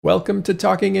Welcome to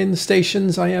Talking in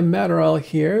Stations. I am Matterall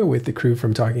here with the crew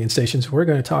from Talking in Stations. We're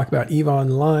going to talk about EVE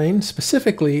Online,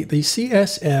 specifically the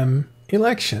CSM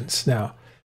elections. Now,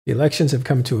 the elections have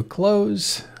come to a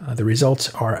close. The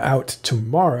results are out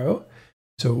tomorrow.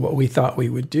 So what we thought we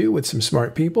would do with some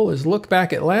smart people is look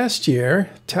back at last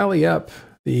year, tally up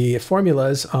the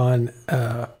formulas on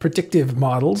predictive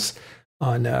models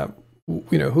on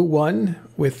who won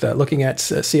with looking at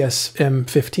CSM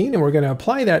 15, and we're going to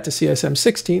apply that to CSM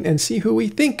 16 and see who we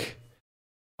think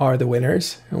are the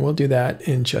winners. And we'll do that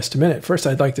in just a minute. First,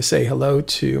 I'd like to say hello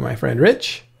to my friend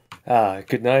Rich.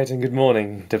 Good night and good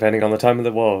morning, depending on the time of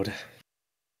the world.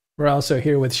 We're also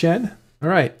here with Shen. All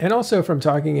right. And also from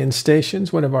Talking in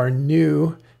Stations, one of our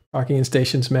new Talking in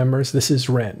Stations members, this is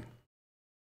Ren.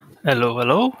 Hello,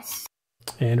 hello.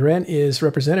 And Ren is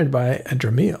represented by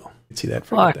Adramil. You can see that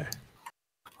front there.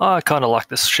 I kind of like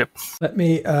this ship. Let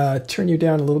me turn you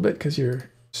down a little bit because you're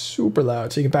super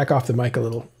loud. So you can back off the mic a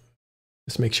little.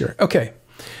 Just make sure. Okay.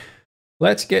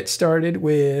 Let's get started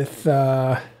with...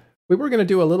 we were going to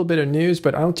do a little bit of news,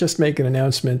 but I'll just make an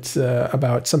announcement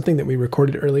about something that we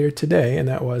recorded earlier today, and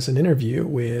that was an interview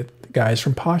with the guys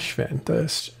from Poshfin, the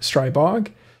Strybog,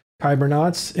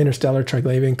 Kybernauts, Interstellar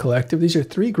Triglavian Collective. These are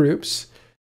three groups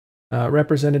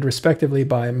represented respectively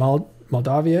by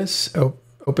Moldavius,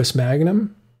 Opus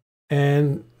Magnum,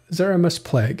 and Zeramus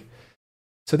Plague.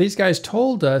 So these guys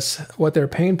told us what their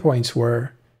pain points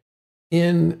were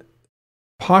in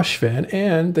Poshfin,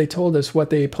 and they told us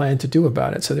what they plan to do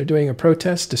about it. So they're doing a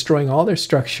protest, destroying all their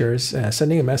structures,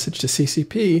 sending a message to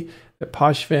CCP that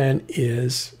Poshfin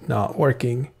is not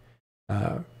working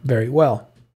very well.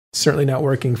 Certainly not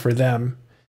working for them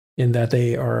in that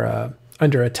they are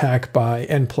under attack by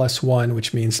N+1,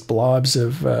 which means blobs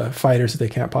of fighters that they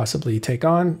can't possibly take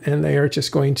on, and they are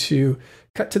just going to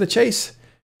cut to the chase,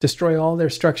 destroy all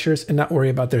their structures, and not worry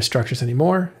about their structures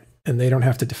anymore, and they don't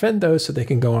have to defend those, so they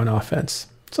can go on offense.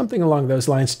 Something along those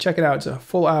lines. Check it out. It's a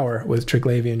full hour with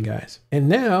Triglavian guys. And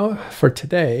now, for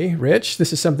today, Rich,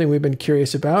 this is something we've been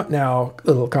curious about. Now, a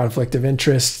little conflict of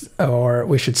interest, or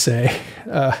we should say,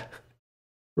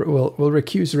 we'll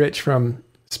recuse Rich from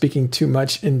speaking too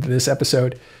much into this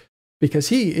episode because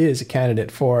he is a candidate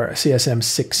for CSM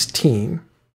 16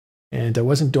 and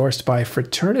was endorsed by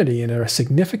Fraternity in a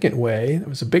significant way. It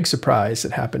was a big surprise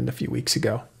that happened a few weeks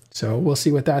ago. So we'll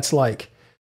see what that's like.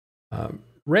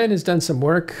 Ren has done some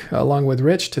work along with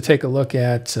Rich to take a look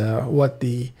at what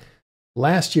the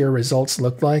last year results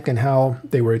looked like and how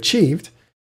they were achieved.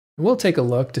 And we'll take a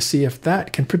look to see if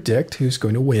that can predict who's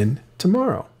going to win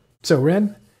tomorrow. So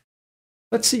Ren,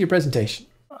 let's see your presentation.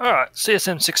 All right,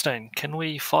 CSM 16. Can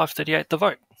we 538 the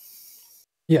vote?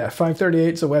 Yeah,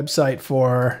 538 is a website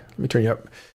for... Let me turn you up.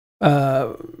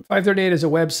 538 is a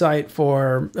website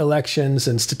for elections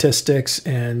and statistics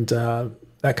and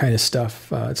that kind of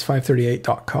stuff. It's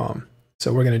 538.com.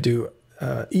 So we're going to do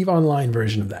EVE Online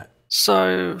version of that.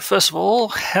 So, first of all,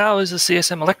 how is the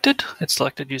CSM elected? It's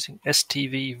elected using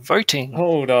STV voting.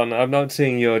 Hold on, I'm not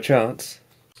seeing your charts.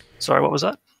 Sorry, what was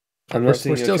that? I'm not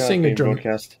seeing we're your still chart seeing being your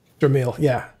broadcast. Dramil,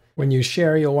 yeah. When you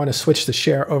share, you'll want to switch the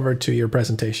share over to your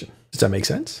presentation. Does that make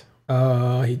sense?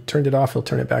 He turned it off. He'll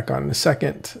turn it back on in a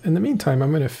second. In the meantime, I'm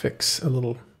going to fix a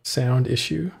little sound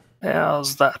issue.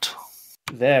 How's that?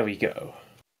 There we go.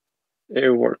 It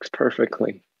works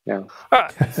perfectly now. All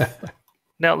right.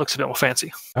 Now it looks a bit more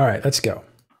fancy. All right, let's go.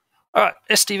 All right,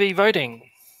 STV voting.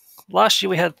 Last year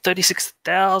we had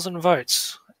 36,000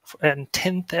 votes and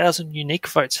 10,000 unique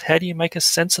votes. How do you make a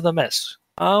sense of the mess?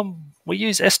 We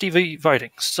use STV voting.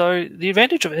 So the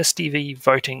advantage of STV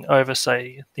voting over,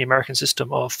 say, the American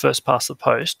system of first past the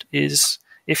post is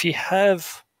if you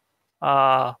have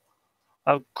a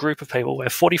group of people where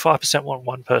 45% want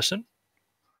one person,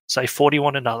 say 40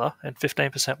 want another, and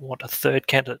 15% want a third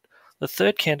candidate, the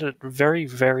third candidate very,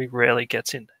 very rarely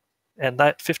gets in. And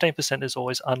that 15% is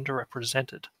always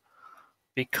underrepresented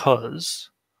because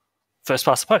first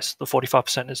past the post, the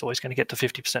 45% is always going to get to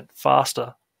 50%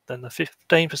 faster than the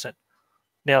 15%.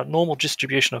 Now, normal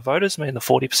distribution of voters mean the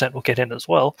 40% will get in as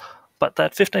well, but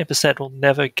that 15% will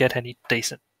never get any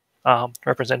decent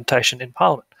representation in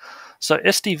Parliament. So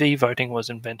STV voting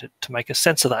was invented to make a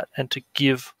sense of that and to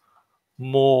give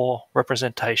more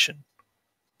representation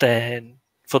than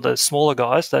for the smaller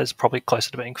guys. That is probably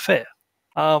closer to being fair.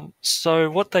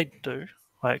 So what they do...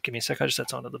 Wait, give me a sec, I just had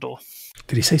someone at the door.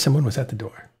 Did he say someone was at the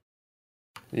door?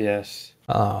 Yes.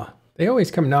 They always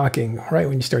come knocking right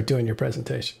when you start doing your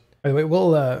presentation. By the way,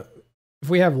 we'll if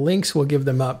we have links, we'll give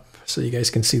them up so you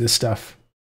guys can see the stuff.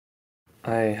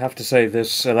 I have to say,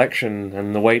 this election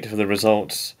and the wait for the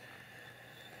results,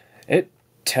 it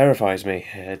terrifies me.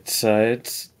 It's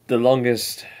the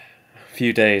longest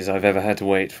few days I've ever had to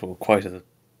wait for quite a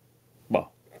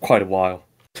while.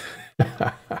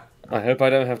 I hope I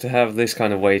don't have to have this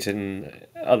kind of wait in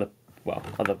other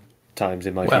times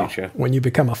in my future. When you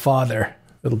become a father,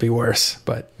 it'll be worse,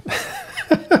 but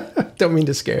don't mean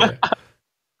to scare you.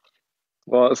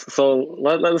 Well, so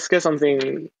let's get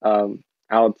something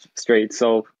out straight.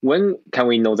 So when can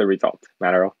we know the result,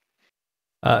 Mataro?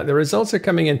 The results are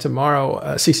coming in tomorrow.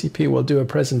 CCP will do a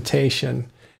presentation.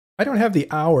 I don't have the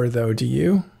hour, though. Do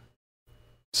you?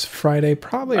 It's Friday,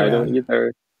 probably around... I don't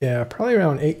either. Yeah, probably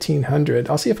around 1800.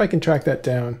 I'll see if I can track that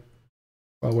down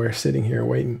while we're sitting here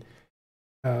waiting.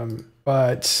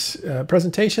 But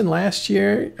presentation last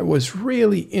year was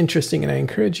really interesting, and I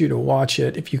encourage you to watch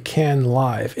it if you can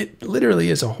live. It literally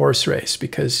is a horse race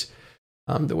because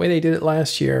the way they did it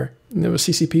last year, and it was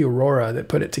CCP Aurora that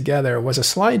put it together, was a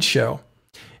slideshow.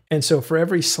 And so for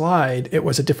every slide, it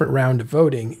was a different round of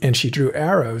voting, and she drew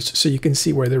arrows so you can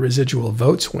see where the residual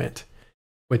votes went,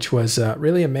 which was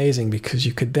really amazing because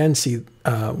you could then see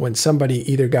when somebody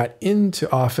either got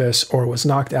into office or was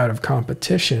knocked out of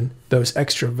competition, those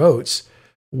extra votes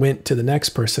went to the next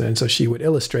person. And so she would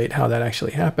illustrate how that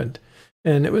actually happened.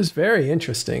 And it was very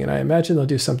interesting. And I imagine they'll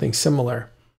do something similar.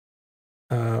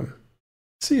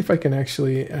 See if I can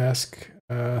actually ask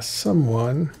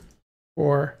someone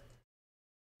for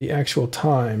the actual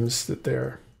times that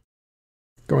they're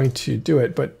going to do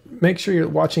it. But make sure you're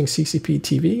watching CCP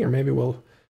TV, or maybe we'll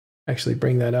actually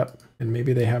bring that up, and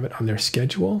maybe they have it on their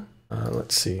schedule.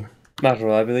 Let's see.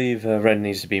 Matterall, I believe Ren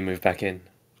needs to be moved back in.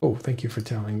 Oh, thank you for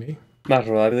telling me.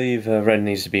 Matterall, I believe Ren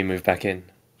needs to be moved back in.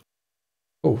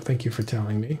 Oh, thank you for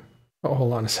telling me. Oh,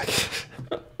 hold on a second.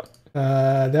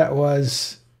 That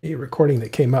was a recording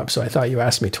that came up, so I thought you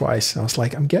asked me twice. I was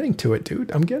like, I'm getting to it, dude.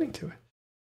 I'm getting to it.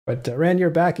 But Ren,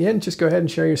 you're back in. Just go ahead and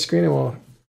share your screen, and we'll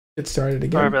get started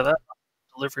again. Sorry about that.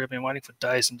 Delivery I've been waiting for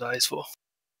days and days for.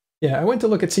 Yeah, I went to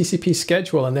look at CCP's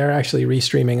schedule, and they're actually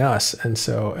restreaming us, and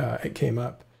so it came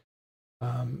up.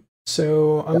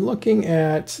 So I'm looking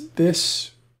at this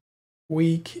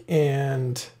week,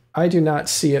 and I do not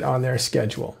see it on their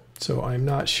schedule. So I'm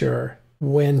not sure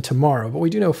when tomorrow, but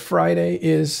we do know Friday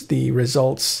is the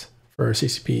results for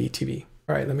CCP TV.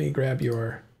 All right, let me grab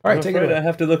your... All right, take it away. I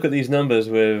have to look at these numbers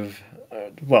with,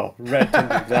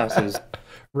 red-tinted glasses.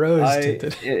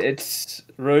 Rose-tinted. It's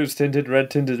rose-tinted,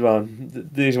 red-tinted. Well,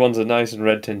 these ones are nice and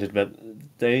red-tinted, but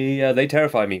they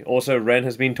terrify me. Also, Ren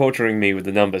has been torturing me with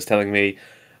the numbers, telling me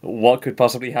what could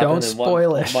possibly happen and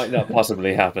what might not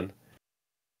possibly happen.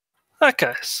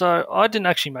 Okay, so I didn't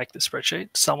actually make the spreadsheet.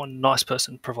 Someone, nice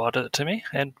person, provided it to me,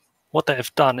 and what they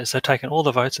have done is they've taken all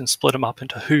the votes and split them up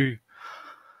into who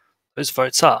those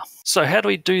votes are. So how do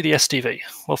we do the STV?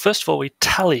 Well, first of all, we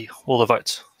tally all the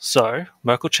votes. So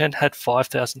Merkel Chen had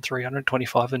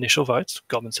 5,325 initial votes.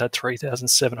 Gobbins had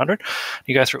 3,700.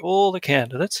 You go through all the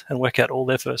candidates and work out all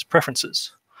their first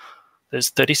preferences. There's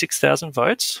 36,000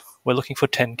 votes. We're looking for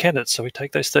 10 candidates. So we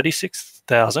take those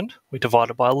 36,000, we divide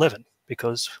it by 11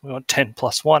 because we want 10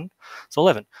 plus 1, it's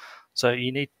 11. So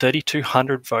you need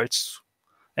 3,200 votes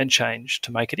and change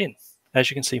to make it in. As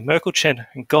you can see, Merkel, Chen,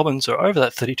 and Gobbins are over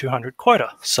that 3,200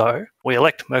 quota, so we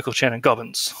elect Merkel, Chen, and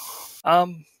Gobbins.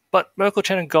 But Merkel,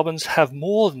 Chen, and Gobbins have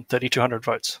more than 3,200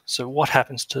 votes, so what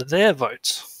happens to their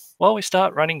votes? Well, we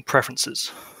start running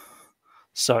preferences.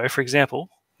 So, for example,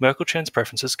 Merkel, Chen's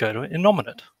preferences go to an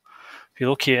innominate. If you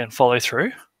look here and follow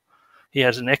through, he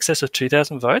has an excess of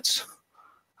 2,000 votes.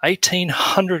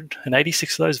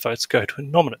 1,886 of those votes go to a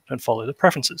nominate and follow the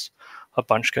preferences. A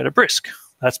bunch go to Brisk.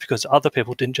 That's because other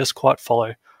people didn't just quite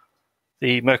follow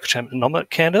the Merkel Chen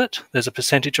nominate candidate. There's a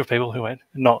percentage of people who went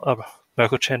not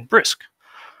Merkel Chen Brisk.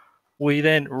 We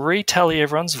then retally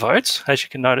everyone's votes. As you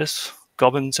can notice,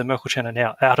 Gobbins and Merkel Chen are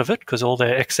now out of it because all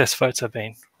their excess votes have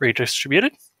been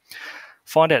redistributed.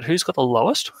 Find out who's got the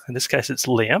lowest. In this case, it's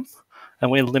Liam,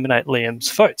 and we eliminate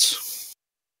Liam's votes.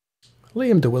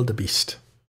 Liam de Wildebeest.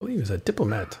 I believe he's a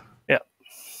diplomat. Yeah.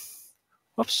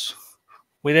 Whoops.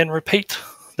 We then repeat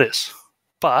this.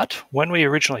 But when we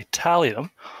originally tally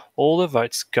them, all the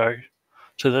votes go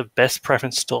to the best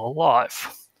preference still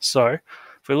alive. So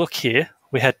if we look here,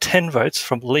 we had 10 votes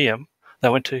from Liam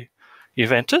that went to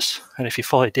Juventus. And if you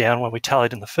follow down, when we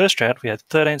tallied in the first round, we had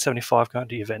 1375 going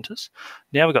to Juventus.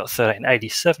 Now we've got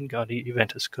 1387 going to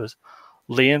Juventus because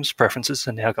Liam's preferences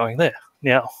are now going there.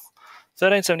 Now,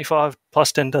 1375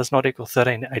 plus 10 does not equal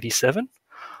 1387,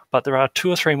 but there are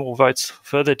 2 or 3 more votes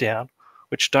further down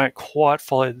which don't quite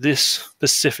follow this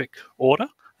specific order,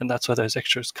 and that's where those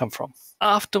extras come from.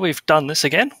 After we've done this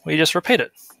again, we just repeat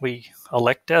it. We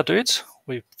elect our dudes,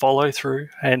 we follow through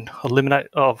and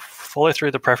follow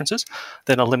through the preferences,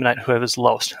 then eliminate whoever's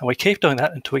lowest. And we keep doing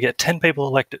that until we get 10 people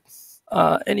elected.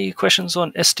 Any questions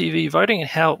on STV voting and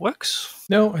how it works?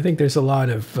 No, I think there's a lot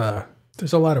of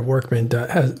work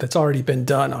that's already been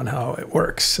done on how it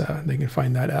works. They can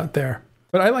find that out there.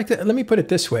 But I like to let me put it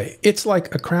this way: it's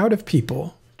like a crowd of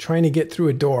people trying to get through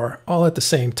a door all at the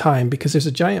same time because there's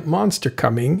a giant monster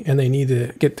coming and they need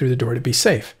to get through the door to be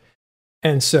safe.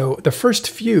 And so the first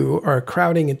few are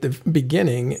crowding at the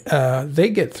beginning. They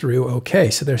get through okay,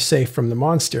 so they're safe from the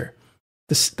monster.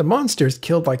 The monsters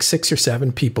killed like 6 or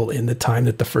 7 people in the time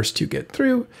that the first 2 get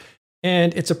through.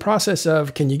 And it's a process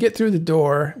of, can you get through the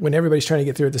door when everybody's trying to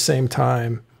get through at the same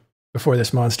time before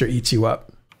this monster eats you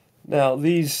up? Now,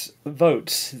 these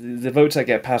votes, the votes that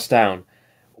get passed down,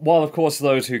 while of course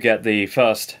those who get the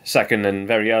first, second, and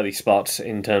very early spots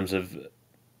in terms of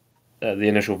the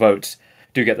initial votes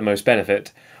do get the most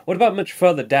benefit, what about much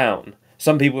further down?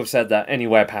 Some people have said that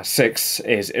anywhere past 6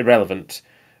 is irrelevant,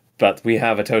 but we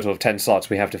have a total of 10 slots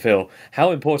we have to fill.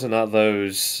 How important are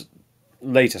those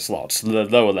later slots, the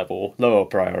lower level, lower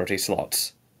priority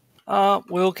slots?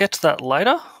 We'll get to that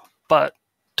later, but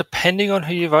depending on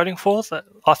who you're voting for,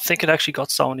 I think it actually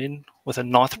got someone in with a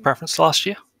 9th preference last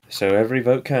year. So every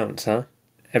vote counts, huh?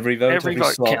 Every vote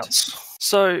slot counts.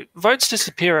 So votes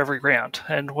disappear every round,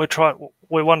 and we're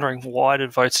wondering, why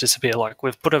did votes disappear? Like,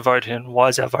 we've put a vote in, why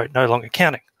is our vote no longer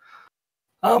counting?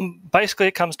 Basically,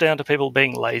 it comes down to people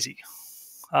being lazy.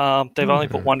 They've only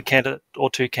put 1 candidate or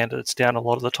 2 candidates down a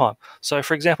lot of the time. So,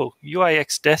 for example,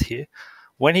 UAX Death here,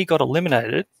 when he got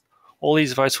eliminated, all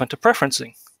his votes went to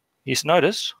preferencing. You've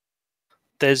noticed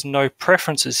there's no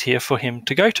preferences here for him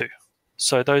to go to.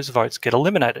 So those votes get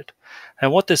eliminated.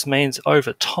 And what this means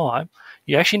over time,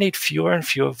 you actually need fewer and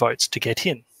fewer votes to get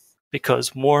in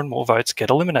because more and more votes get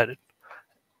eliminated.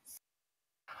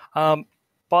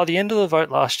 By the end of the vote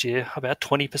last year, about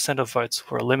 20% of votes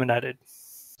were eliminated.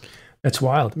 That's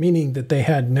wild, meaning that they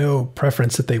had no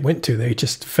preference that they went to. They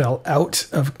just fell out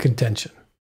of contention.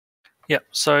 Yep,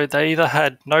 so they either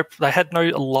had no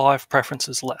live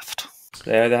preferences left.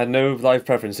 They either had no live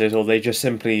preferences, or they just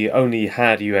simply only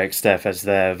had UXDef as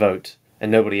their vote,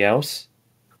 and nobody else?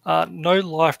 No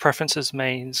live preferences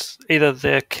means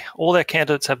either all their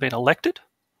candidates have been elected,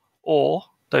 or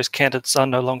those candidates are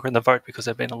no longer in the vote because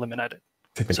they've been eliminated.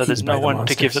 So there's no one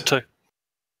to give it to.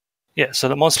 Yeah, so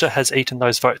the monster has eaten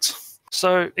those votes.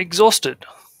 So exhausted.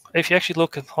 If you actually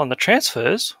look on the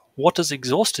transfers, what does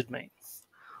exhausted mean?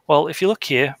 Well, if you look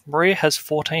here, Maria has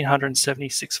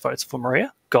 1,476 votes for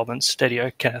Maria, Gobbins,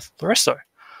 Stadio, Kenneth, Loresto.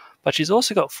 But she's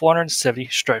also got 470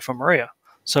 straight for Maria.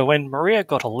 So when Maria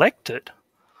got elected,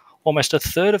 almost a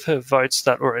third of her votes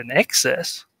that were in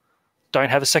excess don't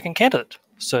have a second candidate.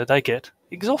 So they get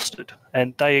exhausted.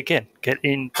 And they, again, get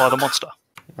in by the monster.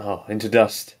 Oh, into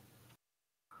dust.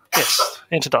 Yes,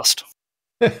 into dust.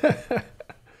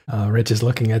 Rich is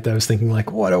looking at those thinking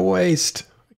like, what a waste.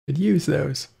 I could use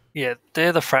those. Yeah,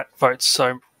 they're the frat votes.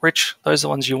 So, Rich, those are the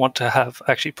ones you want to have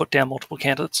actually put down multiple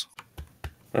candidates.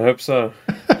 I hope so.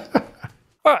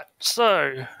 All right,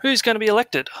 so who's going to be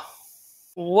elected?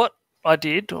 What I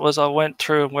did was I went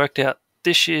through and worked out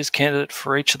this year's candidate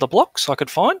for each of the blocks I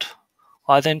could find.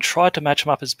 I then tried to match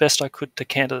them up as best I could to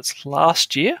candidates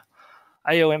last year.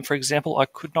 AOM, for example, I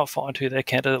could not find who their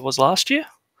candidate was last year.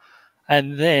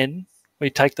 And then we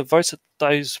take the votes that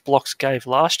those blocks gave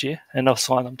last year and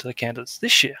assign them to the candidates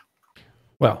this year.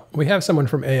 Well, we have someone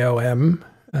from AOM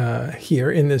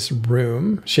here in this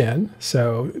room, Shen.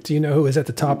 So do you know who is at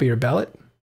the top of your ballot?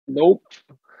 Nope.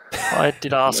 I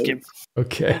did ask him.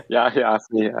 Okay. Yeah, he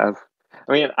asked me. I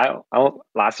mean, I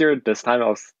last year this time I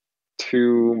was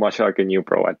too much like a new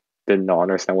pro. I did not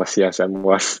understand what CSM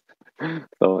was.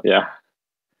 So yeah,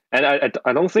 and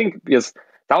I don't think, because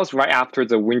that was right after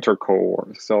the Winter Cold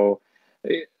War. So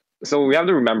we have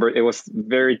to remember it was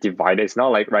very divided. It's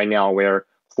not like right now where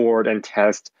Horde and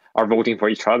Test are voting for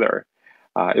each other.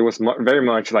 It was very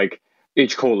much like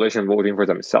each coalition voting for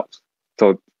themselves.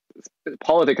 So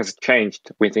politics has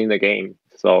changed within the game.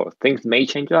 So things may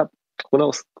change up. Who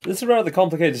knows? This is a rather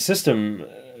complicated system,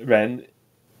 Ren.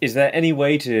 Is there any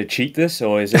way to cheat this,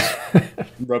 or is it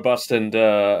robust and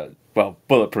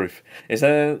bulletproof? Is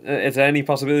there any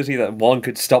possibility that one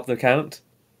could stop the count?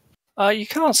 You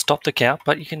can't stop the count,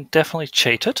 but you can definitely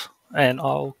cheat it. And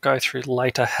I'll go through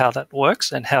later how that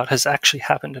works and how it has actually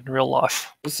happened in real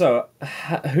life. So,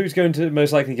 who's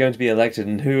most likely going to be elected,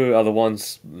 and who are the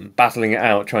ones battling it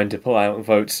out, trying to pull out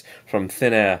votes from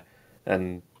thin air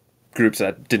and groups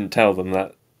that didn't tell them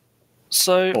that,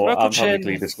 so or are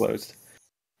publicly disclosed?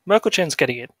 Merkel Chen's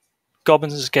getting in.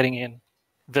 Gobbins is getting in.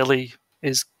 Vili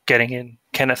is getting in.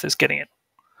 Kenneth is getting in.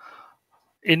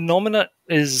 Innominate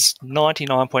is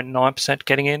 99.9%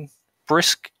 getting in.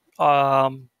 Brisk,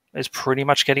 is pretty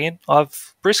much getting in.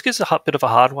 Brisk is a bit of a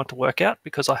hard one to work out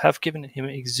because I have given him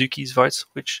Izuki's votes,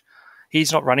 which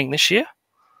he's not running this year.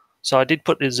 So I did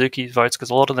put Izuki's votes because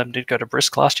a lot of them did go to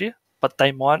Brisk last year, but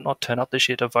they might not turn up this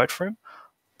year to vote for him.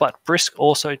 But Brisk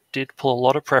also did pull a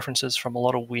lot of preferences from a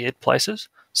lot of weird places.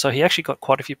 So he actually got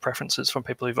quite a few preferences from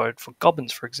people who voted for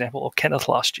Goblins, for example, or Kenneth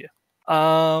last year.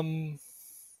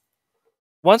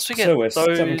 Once we get So we're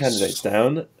those 7 candidates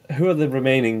down. Who are the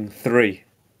remaining 3?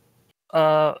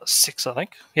 6, I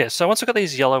think. Yeah, so once we've got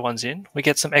these yellow ones in, we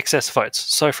get some excess votes.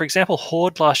 So, for example,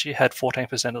 Horde last year had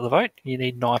 14% of the vote. You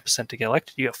need 9% to get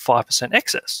elected. You get 5%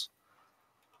 excess.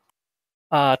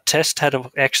 Test had an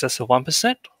excess of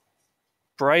 1%.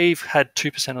 Brave had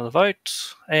 2% of the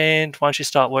vote. And once you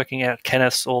start working out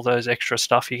Kenneth's, all those extra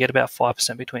stuff, you get about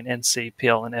 5% between NC,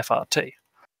 PL, and FRT.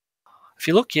 If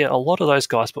you look here, a lot of those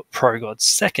guys put ProGod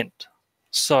second.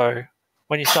 So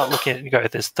when you start looking at it, you go,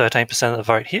 there's 13% of the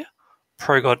vote here.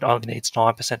 ProGod only needs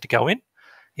 9% to go in.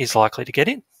 He's likely to get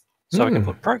in. So we can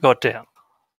put ProGod down.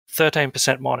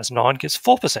 13% minus 9 gives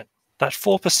 4%. That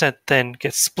 4% then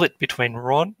gets split between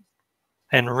Ron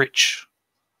and Rich,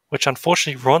 which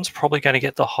unfortunately Ron's probably going to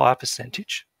get the higher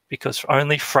percentage because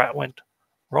only Frat went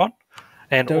Ron,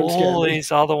 and all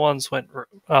these other ones went...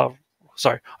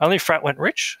 only Frat went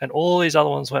Rich, and all these other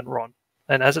ones went Ron.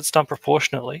 And as it's done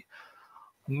proportionally,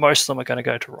 most of them are going to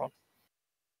go to Ron.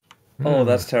 Oh,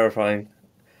 that's terrifying.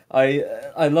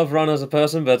 I love Ron as a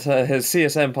person, but his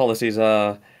CSM policies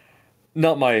are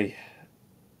not my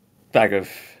bag of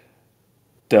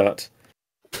dirt.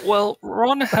 Well,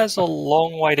 Ron has a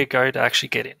long way to go to actually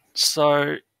get in.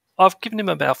 So I've given him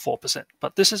about 4%,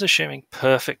 but this is assuming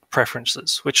perfect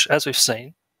preferences, which, as we've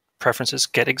seen, preferences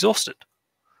get exhausted.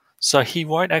 So he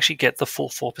won't actually get the full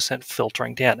 4%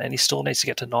 filtering down, and he still needs to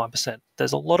get to 9%.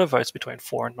 There's a lot of votes between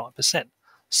 4 and 9%.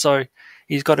 So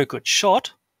he's got a good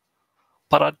shot,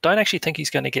 but I don't actually think he's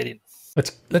going to get in.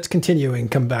 Let's continue and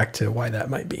come back to why that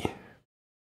might be.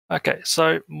 Okay,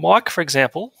 so Mike, for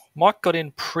example, Mike got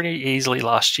in pretty easily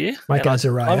last year. Mike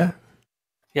Azariah.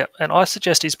 Yeah, and I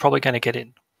suggest he's probably going to get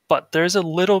in. But there is a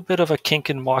little bit of a kink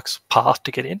in Mike's path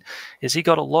to get in, is he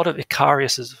got a lot of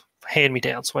Icarius's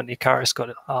hand-me-downs when Icarius got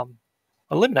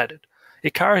eliminated.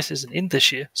 Icarius isn't in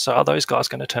this year, so are those guys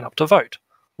going to turn up to vote?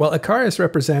 Well, Icarius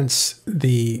represents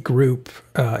the group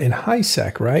in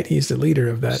HiSec, right? He's the leader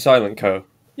of that. Silent Co.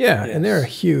 Yeah, yes. And they're a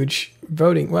huge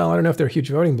voting... Well, I don't know if they're a huge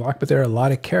voting block, but there are a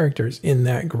lot of characters in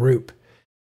that group.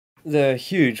 They're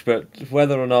huge, but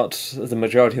whether or not the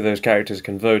majority of those characters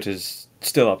can vote is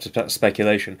still up to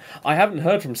speculation. I haven't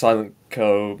heard from Silent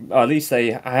Co. At least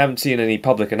I haven't seen any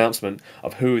public announcement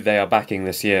of who they are backing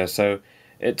this year, so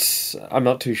I'm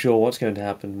not too sure what's going to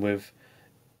happen with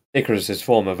Icarus's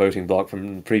former voting block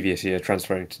from the previous year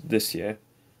transferring to this year.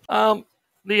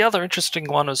 The other interesting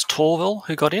one is Torville,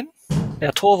 who got in. Now,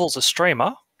 Torville's a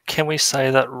streamer. Can we say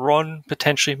that Ron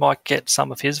potentially might get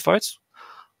some of his votes?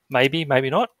 Maybe, maybe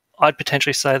not. I'd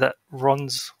potentially say that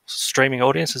Ron's streaming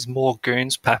audience is more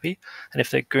Goons Pappy, and if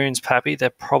they're Goons Pappy, they're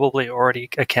probably already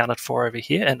accounted for over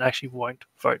here and actually won't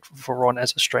vote for Ron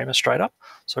as a streamer straight up.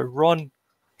 So Ron,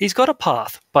 he's got a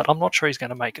path, but I'm not sure he's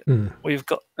going to make it. We've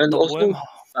got and also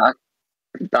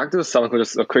back to the Silent Co,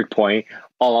 just a quick point.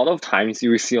 A lot of times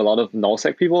you see a lot of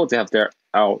nullsec people, they have their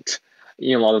out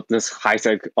in a lot of this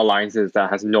HiSec alliances that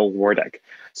has no war deck.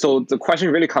 So the question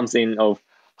really comes in of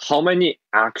how many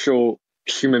actual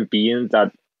human beings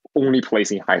that only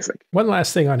plays in HiSec. One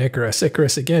last thing on Icarus.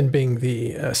 Icarus, again, being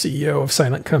the CEO of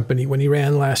Silent Company, when he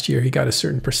ran last year, he got a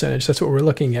certain percentage. That's what we're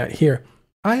looking at here.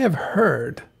 I have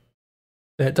heard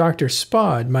that Dr.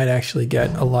 Spod might actually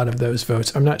get a lot of those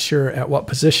votes. I'm not sure at what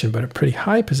position, but a pretty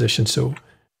high position. So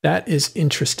that is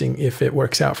interesting if it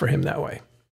works out for him that way.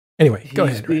 Anyway, go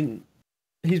ahead.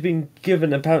 He's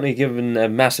been apparently given a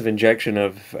massive injection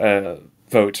of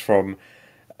votes from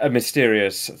a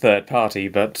mysterious third party,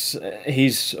 but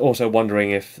he's also wondering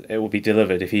if it will be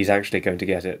delivered, if he's actually going to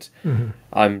get it.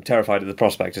 I'm terrified of the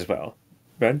prospect as well.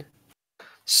 Bren?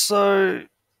 So,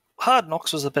 Hard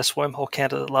Knox was the best wormhole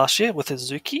candidate last year with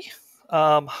Izuki.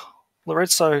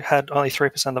 Lorenzo had only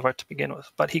 3% of the vote to begin with,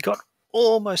 but he got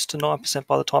almost to 9%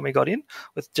 by the time he got in,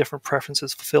 with different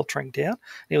preferences for filtering down.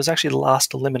 He was actually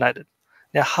last eliminated.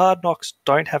 Now, Hard Knocks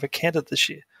don't have a candidate this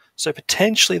year, so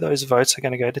potentially those votes are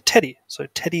going to go to Teddy. So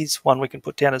Teddy's one we can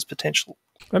put down as potential.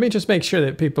 Let me just make sure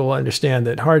that people understand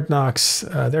that Hard Knocks,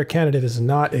 their candidate is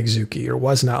not Izuki, or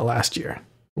was not last year.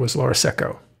 It was Laura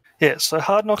Secco. Yeah, so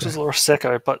Hard Knocks is Laura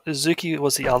Secco, but Izuki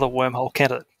was the other wormhole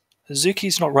candidate.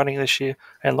 Izuki's not running this year,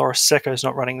 and Laura Secco's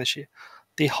not running this year.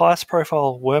 The highest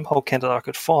profile wormhole candidate I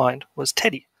could find was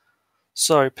Teddy.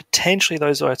 So potentially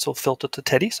those votes will filter to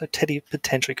Teddy, so Teddy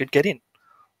potentially could get in.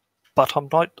 but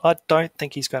I don't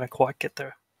think he's going to quite get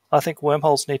there. I think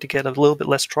wormholes need to get a little bit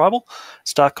less tribal,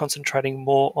 start concentrating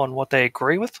more on what they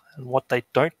agree with and what they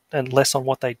don't, and less on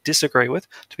what they disagree with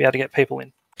to be able to get people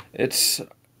in. It's,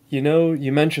 you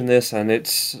mentioned this, and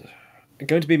it's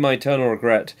going to be my eternal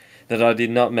regret that I did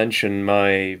not mention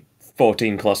my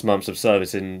 14 plus months of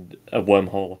service in a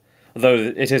wormhole, although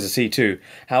it is a C2.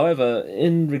 However,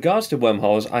 in regards to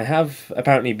wormholes, I have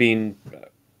apparently been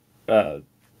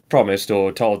promised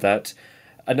or told that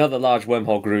another large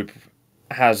wormhole group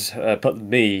has put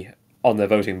me on their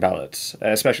voting ballots,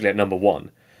 especially at number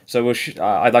 1. So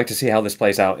I'd like to see how this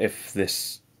plays out.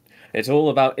 It's all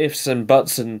about ifs and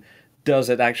buts, and does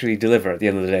it actually deliver at the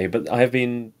end of the day? But I have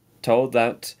been told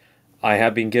that I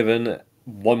have been given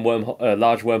one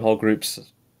large wormhole group's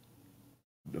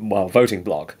voting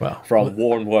block from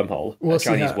Warren Wormhole, a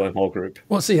Chinese wormhole group.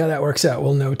 We'll see how that works out.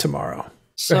 We'll know tomorrow.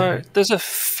 So there's a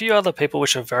few other people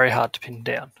which are very hard to pin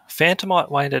down.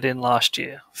 Phantomite waded in last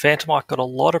year. Phantomite got a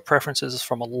lot of preferences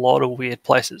from a lot of weird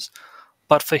places.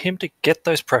 But for him to get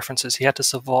those preferences, he had to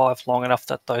survive long enough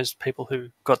that those people who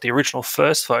got the original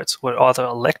first votes were either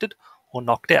elected or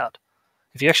knocked out.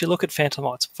 If you actually look at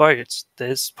Phantomite's votes,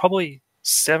 there's probably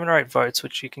 7 or 8 votes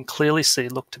which you can clearly see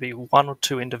look to be 1 or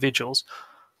 2 individuals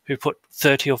who put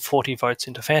 30 or 40 votes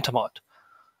into Phantomite.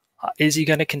 Is he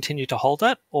going to continue to hold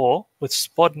that? Or, with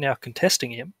Spod now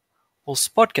contesting him, will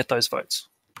Spod get those votes?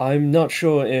 I'm not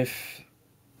sure if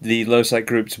the low-site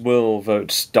groups will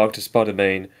vote Dr.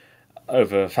 Spodemain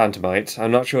over Phantomite. I'm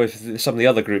not sure if some of the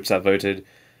other groups that voted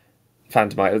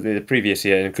Phantomite the previous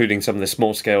year, including some of the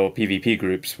small-scale PvP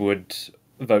groups, would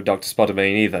vote Dr.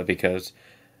 Spodemain either, because,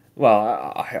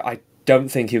 I don't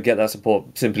think he'll get that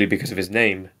support simply because of his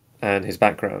name and his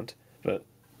background. But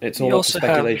it's all up to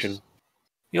speculation.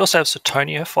 You also have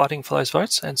Suetonia fighting for those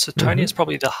votes, and Suetonia is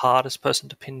probably the hardest person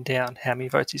to pin down how many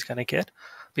votes he's going to get,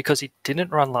 because he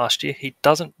didn't run last year. He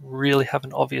doesn't really have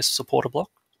an obvious supporter block.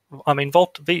 I mean,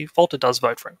 Volta does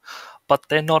vote for him, but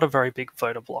they're not a very big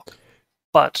voter block.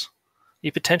 But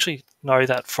you potentially know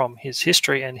that from his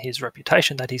history and his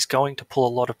reputation that he's going to pull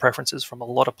a lot of preferences from a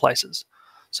lot of places.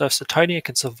 So if Suetonia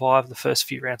can survive the first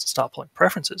few rounds and start pulling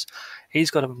preferences, he's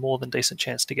got a more than decent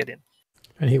chance to get in.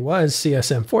 And he was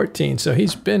CSM 14, so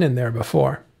he's been in there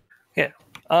before. Yeah.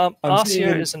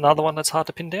 Arcia is another one that's hard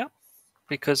to pin down,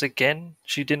 because, again,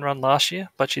 she didn't run last year,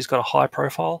 but she's got a high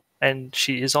profile, and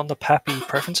she is on the Pappy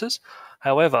preferences.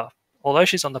 However, although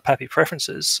she's on the Pappy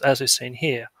preferences, as we've seen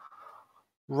here,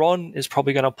 Ron is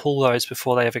probably going to pull those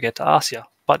before they ever get to Arcia.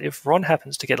 But if Ron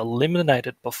happens to get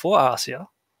eliminated before Arcia,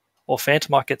 or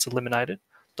Phantomite gets eliminated,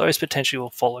 those potentially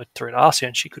will follow through to Arcia,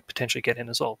 and she could potentially get in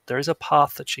as well. There is a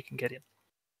path that she can get in.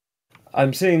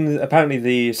 I'm seeing, apparently,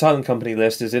 the Silent Company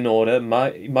list is in order.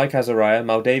 Mike Azariah,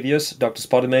 Maldavius, Dr.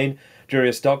 Spodemain,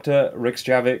 Jurius Doctor, Rix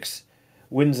Javix,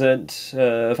 Winzent,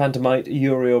 Phantomite,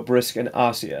 Uriel, Brisk, and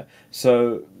Arcia.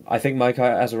 So I think Mike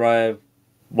Azariah,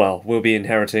 will be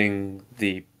inheriting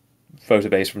the voter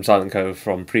base from Silent Co.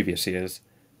 from previous years,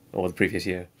 or the previous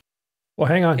year. Well,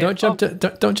 hang on. Don't jump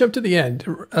to the end.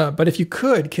 But if you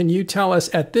could, can you tell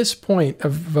us at this point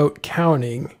of vote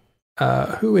counting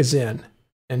who is in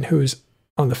and who's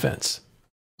on the fence?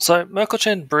 So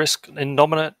Merkelchen, Brisk,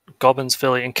 Indominate, Gobbins,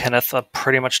 Philly, and Kenneth are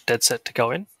pretty much dead set to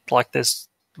go in. Like, there's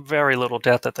very little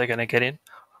doubt that they're going to get in.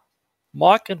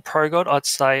 Mike and Progod, I'd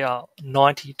say, are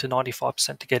 90 to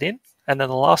 95% to get in. And then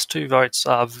the last 2 votes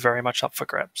are very much up for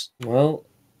grabs. Well,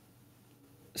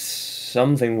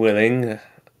 something willing,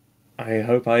 I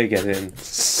hope I get in.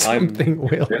 Something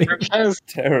willing.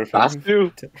 Terrifying.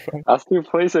 Last two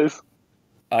places.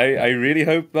 I really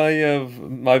hope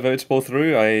my votes pull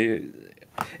through.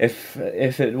 If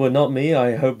it were not me,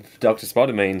 I hope Dr.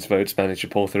 Spodemain's votes manage to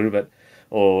pull through.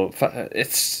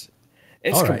 It's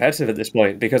competitive at this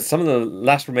point, because some of the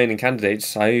last remaining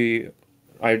candidates, I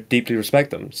deeply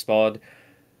respect them. Spod,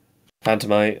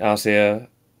 Phantomite, Arcia,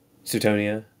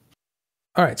 Suetonia.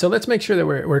 All right, so let's make sure that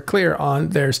we're clear on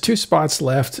there's 2 spots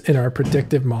left in our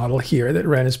predictive model here that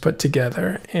Ren has put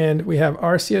together. And we have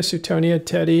Arcia, Suetonia,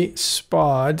 Teddy,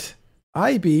 Spod,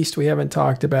 iBeast we haven't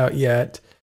talked about yet.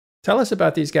 Tell us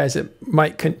about these guys that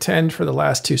might contend for the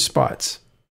last 2 spots.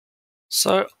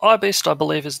 So iBeast, I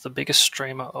believe, is the biggest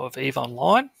streamer of EVE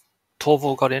Online.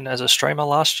 Torval got in as a streamer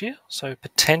last year, so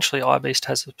potentially iBeast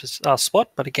has a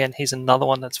spot. But again, he's another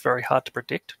one that's very hard to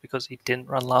predict because he didn't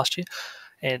run last year.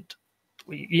 And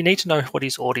you need to know what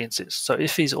his audience is. So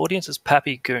if his audience is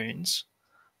Pappy Goons,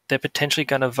 they're potentially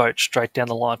going to vote straight down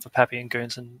the line for Pappy and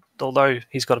Goons. And although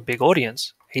he's got a big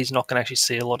audience, he's not going to actually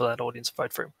see a lot of that audience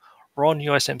vote for him. Ron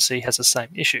USMC has the same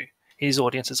issue. His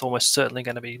audience is almost certainly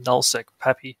going to be Nullsec,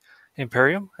 Pappy,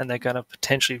 Imperium, and they're going to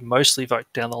potentially mostly vote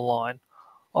down the line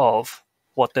of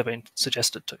what they've been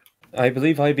suggested to. I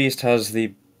believe iBeast has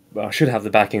should have the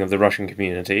backing of the Russian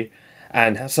community,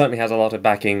 and certainly has a lot of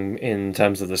backing in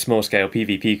terms of the small-scale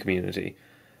PvP community.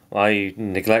 I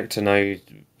neglect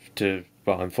to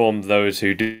inform those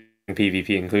who do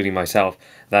PvP, including myself,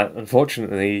 that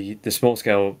unfortunately the small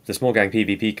gang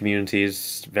PvP community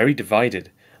is very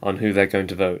divided on who they're going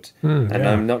to vote. And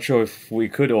I'm not sure if we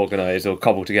could organise or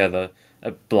cobble together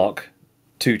a block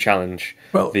to challenge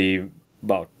the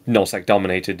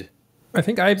nullsec-dominated. I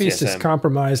think iBeast is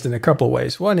compromised in a couple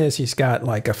ways. One is he's got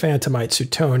like a Phantomite,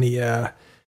 Suetonia,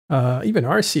 even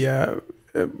Arcia,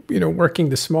 working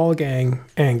the small gang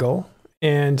angle.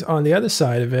 And on the other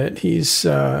side of it, he's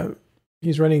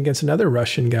running against another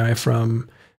Russian guy from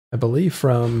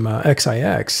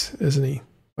XIX, isn't he?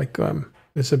 Like,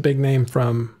 it's a big name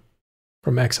from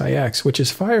XIX, which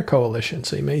is Fire Coalition.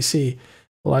 So you may see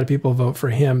a lot of people vote for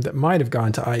him that might have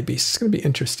gone to iBeast. It's going to be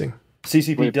interesting.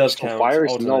 CCP does count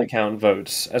alternate account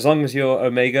votes. As long as you're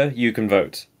Omega, you can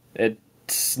vote.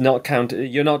 It's not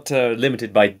You're not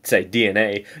limited by, say,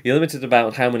 DNA. You're limited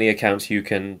about how many accounts you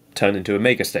can turn into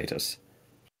Omega status.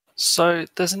 So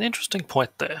there's an interesting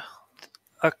point there.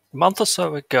 A month or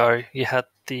so ago, you had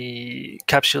the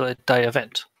Capsulated Day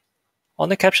event. On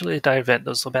the Capsulated Day event,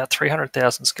 there was about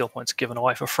 300,000 skill points given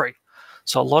away for free.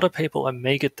 So a lot of people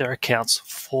Omega'd their accounts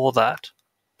for that,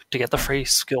 to get the free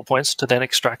skill points to then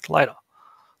extract later.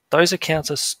 Those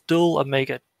accounts are still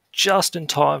Omega just in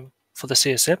time for the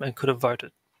CSM and could have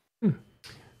voted.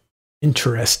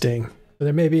 Interesting.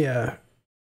 There may be a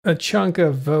chunk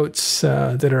of votes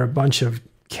that are a bunch of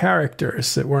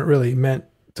characters that weren't really meant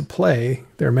to play.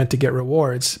 They're meant to get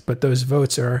rewards, but those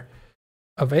votes are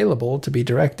available to be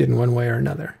directed in one way or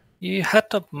another. You had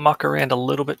to muck around a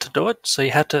little bit to do it, so you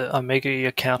had to Omega your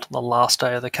account on the last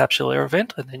day of the Capsulaire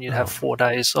event, and then you'd have 4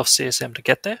 days of CSM to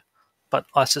get there. But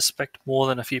I suspect more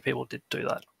than a few people did do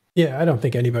that. Yeah, I don't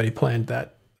think anybody planned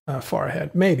that far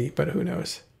ahead. Maybe, but who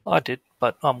knows? I did,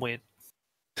 but I'm weird.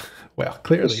 Well,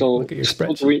 clearly, look at your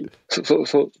spreadsheet.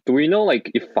 So do we know like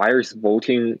if Fire's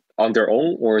voting on their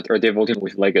own, or are they voting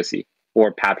with Legacy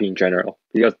or Pappy in general?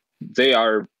 Because they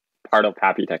are part of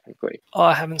Pappy technically.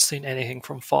 I haven't seen anything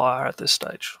from Fire at this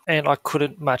stage, and I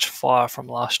couldn't match Fire from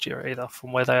last year either,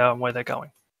 from where they are and where they're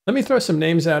going. Let me throw some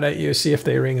names out at you, see if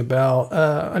they ring a bell.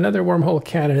 Another wormhole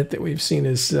candidate that we've seen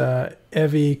is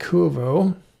Evi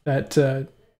Kuvo. That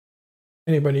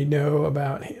anybody know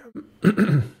about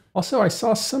him? Also, I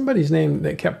saw somebody's name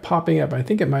that kept popping up. I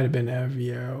think it might have been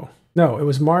Evio. No, it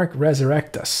was Mark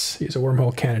Resurrectus. He's a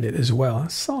wormhole candidate as well. I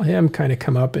saw him kind of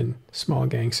come up in small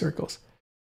gang circles.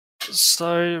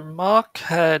 So Mark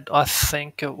had, I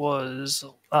think it was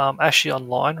Ashy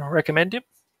Online recommend him.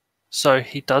 So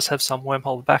he does have some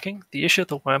wormhole backing. The issue with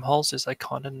the wormholes is they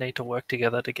kind of need to work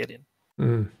together to get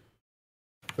in.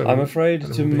 I'm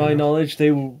afraid, to my knowledge,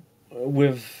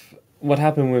 with what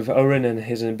happened with Oren and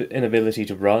his inability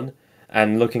to run,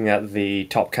 and looking at the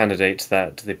top candidates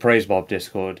that the Praise Bob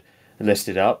Discord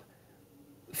listed up,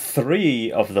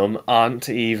 3 of them aren't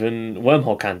even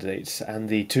wormhole candidates, and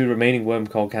the 2 remaining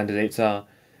wormhole candidates are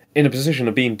in a position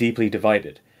of being deeply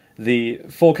divided. The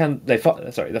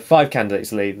 5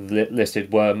 candidates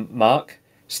listed were Mark,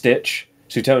 Stitch,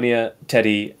 Suetonia,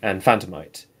 Teddy, and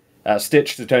Phantomite.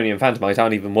 Stitch, Suetonia, and Phantomite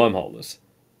aren't even wormholers.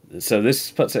 So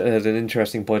this puts it as an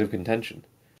interesting point of contention.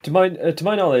 To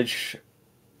my knowledge,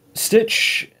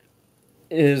 Stitch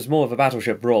is more of a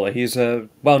battleship brawler. He's a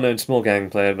well-known small gang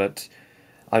player, but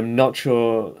I'm not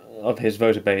sure of his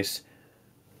voter base.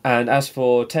 And as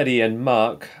for Teddy and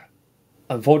Mark,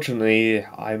 unfortunately,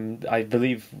 I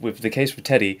believe with the case for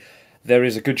Teddy, there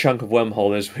is a good chunk of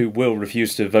wormholers who will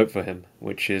refuse to vote for him,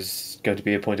 which is going to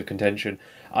be a point of contention.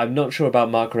 I'm not sure about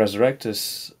Mark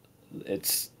Resurrectus.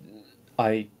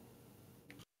 I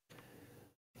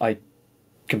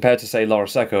compared to, say,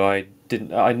 Loraseko,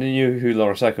 I knew who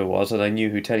Loraseko was and I knew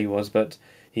who Teddy was, but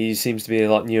he seems to be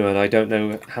a lot newer, and I don't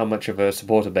know how much of a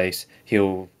supporter base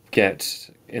he'll get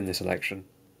in this election.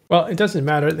 Well, it doesn't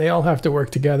matter. They all have to work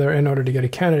together in order to get a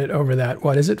candidate over that.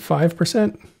 What is it,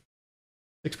 5%?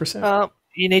 6%?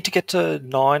 You need to get to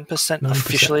 9%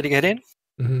 officially to get in,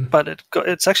 but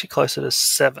it's actually closer to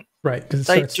 7. Right.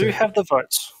 They do have the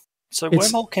votes. So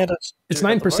wormhole candidates. It's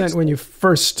 9% when you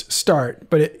first start,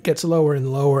 but it gets lower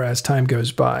and lower as time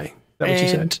goes by. Is that what you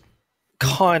said?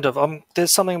 Kind of.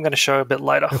 There's something I'm going to show a bit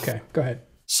later. Okay, go ahead.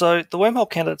 So the wormhole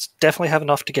candidates definitely have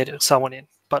enough to get someone in,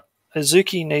 but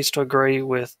Azuki needs to agree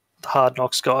with the Hard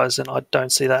Knocks guys, and I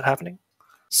don't see that happening.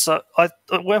 So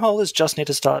wormholers just need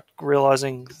to start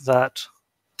realizing that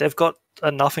they've got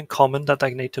enough in common that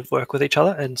they need to work with each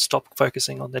other and stop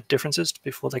focusing on their differences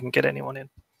before they can get anyone in.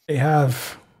 They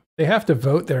have to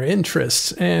vote their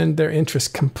interests, and their interests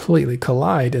completely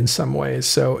collide in some ways.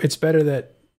 So it's better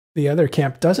that the other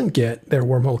camp doesn't get their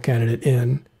wormhole candidate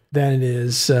in than it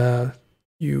is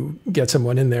you get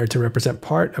someone in there to represent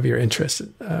part of your interest.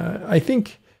 I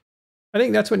think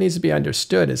that's what needs to be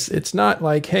understood. It's not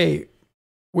like, hey,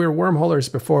 we're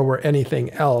wormholers before we're anything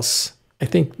else. I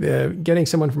think getting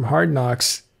someone from Hard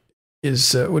Knocks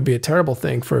would be a terrible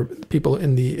thing for people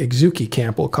in the Exuki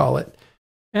camp, we'll call it,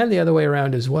 and the other way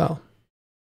around as well.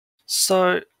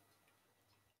 So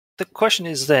the question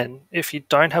is then, if you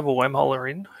don't have a wormholer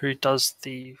in who does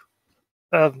the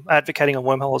advocating on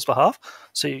wormholer's behalf,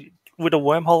 would a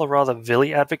wormholer rather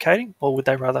Vili advocating, or would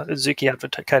they rather Azuki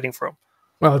advocating for him?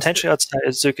 Well, potentially, I'd say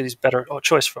Azuki is better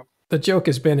choice for him. The joke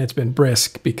has been it's been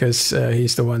Brisk because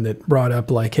he's the one that brought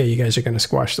up like, hey, you guys are going to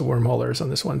squash the wormholers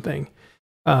on this one thing.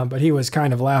 But he was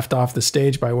kind of laughed off the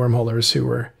stage by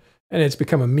wormholers and it's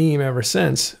become a meme ever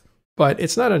since. But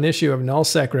it's not an issue of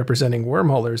Nullsec representing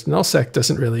wormholers. Nullsec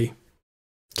doesn't really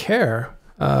care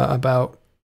about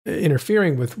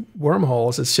interfering with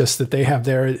wormholes. It's just that they have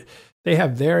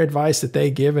their advice that they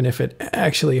give, and if it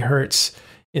actually hurts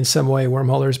in some way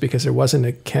wormholers because there wasn't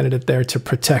a candidate there to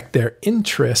protect their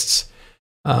interests,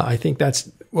 I think that's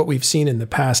what we've seen in the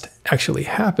past actually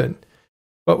happen.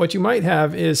 But what you might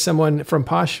have is someone from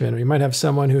Poshvin, or you might have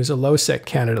someone who's a low-sec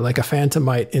candidate, like a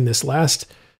Phantomite in this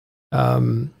last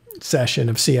session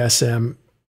of CSM,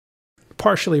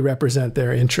 partially represent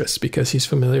their interests because he's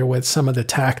familiar with some of the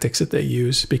tactics that they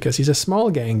use, because he's a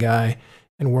small gang guy,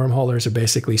 and wormholers are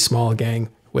basically small gang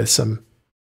with some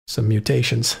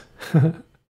mutations.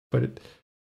 Put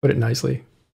it nicely.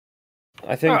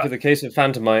 I think for the case of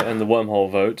Phantomite and the wormhole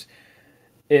vote,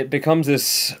 it becomes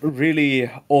this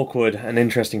really awkward and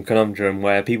interesting conundrum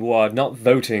where people are not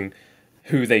voting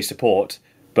who they support,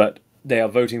 but they are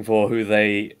voting for who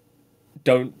they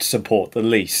don't support the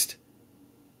least.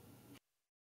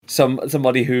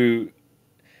 Somebody who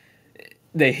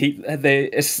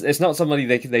it's not somebody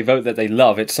they vote that they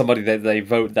love, it's somebody that they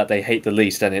vote that they hate the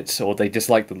least, or they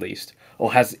dislike the least,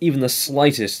 or has even the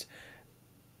slightest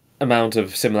amount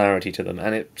of similarity to them,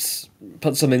 and it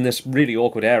puts them in this really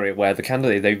awkward area where the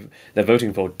candidate they're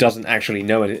voting for doesn't actually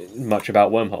know much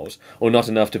about wormholes, or not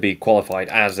enough to be qualified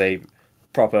as a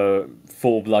proper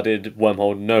full-blooded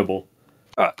wormhole noble.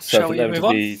 Alright, shall we move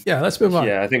on? Yeah, let's move on.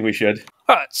 Yeah, I think we should.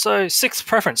 Alright, so sixth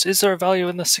preference. Is there a value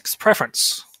in the sixth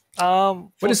preference?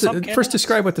 What is it? First,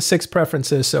 describe what the sixth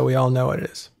preference is so we all know what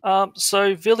it is.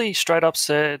 So Vili straight up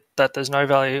said that there's no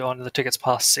value on the tickets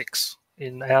past 6.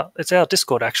 It's our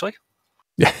Discord, actually.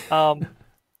 Yeah.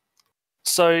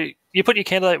 So you put your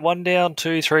candidate 1 down,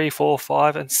 2, 3, 4,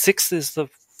 5, and 6 is the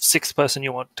 6th person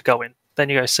you want to go in. Then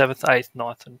you go 7th, 8th,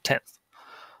 9th, and 10th.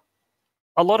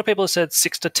 A lot of people have said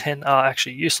 6 to 10 are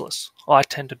actually useless. I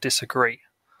tend to disagree.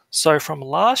 So from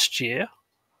last year,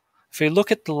 if you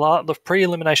look at the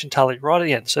pre-elimination tally right at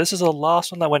the end, so this is the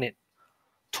last one that went in.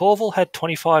 Torval had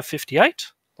 25.58.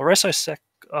 Lorenzo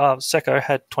Secco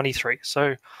had 23.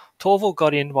 So Torval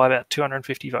got in by about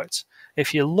 250 votes.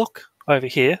 If you look over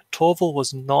here, Torval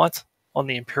was 9th on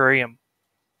the Imperium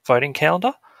voting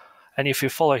calendar. And if you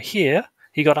follow here,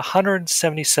 he got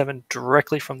 177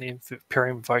 directly from the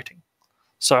Imperium voting.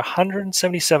 So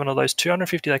 177 of those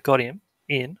 250 that got him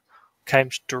in came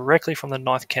directly from the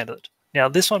 9th candidate. Now,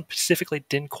 this one specifically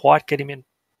didn't quite get him in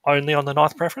only on the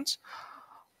 9th preference,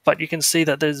 but you can see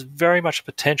that there's very much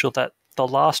potential that the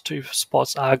last 2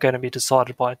 spots are going to be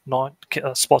decided by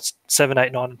spots 7,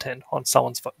 8, 9, and 10 on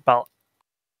someone's ballot.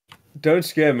 Don't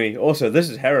scare me. Also, this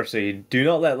is heresy. Do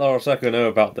not let Laura Secco know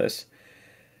about this.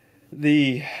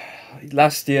 The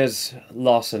last year's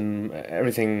loss and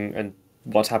everything and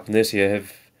what's happened this year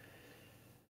have...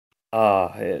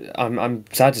 I'm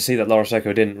sad to see that Laura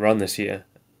Secco didn't run this year.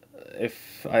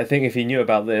 I think if he knew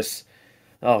about this,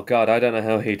 oh god, I don't know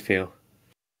how he'd feel.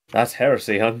 That's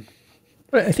heresy, hun.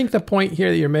 But I think the point here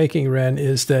that you're making, Ren,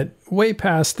 is that way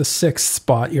past the 6th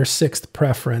spot, your 6th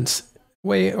preference,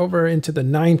 way over into the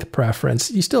 9th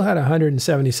preference, you still had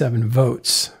 177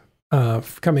 votes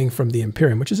coming from the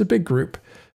Imperium, which is a big group.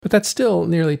 But that's still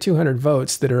nearly 200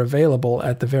 votes that are available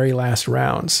at the very last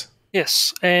rounds.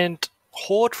 Yes, and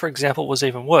Horde, for example, was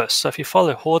even worse. So if you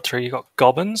follow Horde through, you got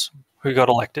Gobbins, who got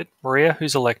elected, Maria,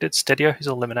 who's elected, Stedio, who's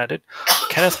eliminated,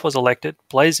 Kenneth was elected,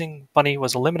 Blazing Bunny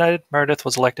was eliminated, Meredith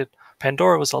was elected,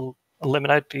 Pandora was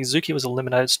eliminated, Izuki was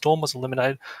eliminated, Storm was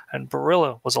eliminated, and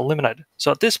Barilla was eliminated.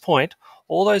 So at this point,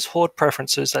 all those Horde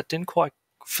preferences that didn't quite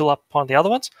fill up on the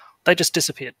other ones, they just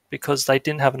disappeared because they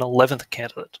didn't have an 11th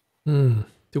candidate.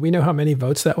 Do we know how many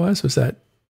votes that was? Was that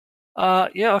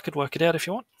Yeah, I could work it out if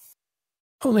you want.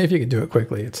 Only if you can do it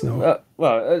quickly. It's no.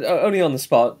 Only on the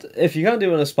spot. If you can't do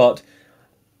it on the spot,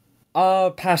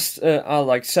 are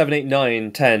like 7, 8,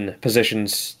 9, 10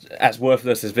 positions as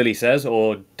worthless as Billy says,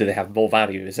 or do they have more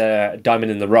value? Is there a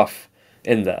diamond in the rough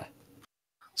in there?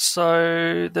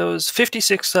 So there was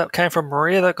 56 that came from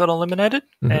Maria that got eliminated,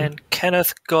 Mhm. and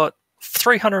Kenneth got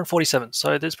 347.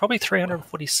 So there's probably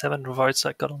 347 votes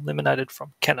that got eliminated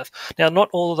from Kenneth. Now, not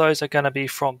all of those are going to be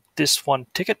from this one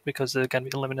ticket because they're going to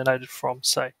be eliminated from,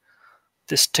 say,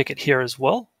 this ticket here as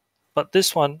well. But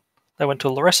this one, they went to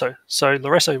Loresso. So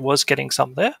Loresso was getting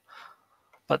some there,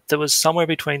 but there was somewhere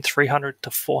between 300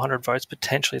 to 400 votes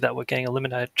potentially that were getting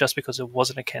eliminated just because there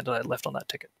wasn't a candidate left on that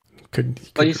ticket.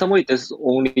 But in some way, this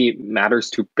only matters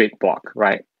to Big Block,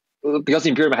 right? Because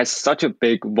Imperium has such a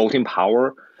big voting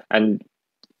power, and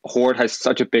Horde has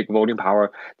such a big voting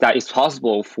power that it's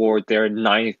possible for their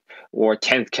 9th or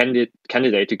 10th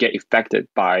candidate to get affected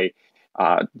by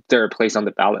their place on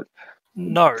the ballot.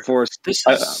 No, For this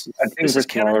I is think this is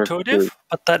for smaller counterintuitive, groups-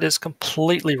 but that is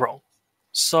completely wrong.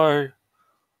 So,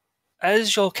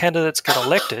 as your candidates get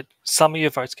elected, some of your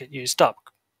votes get used up.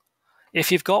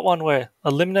 If you've got one where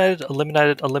eliminated,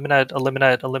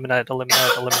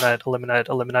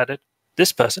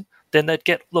 this person, then they'd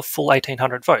get the full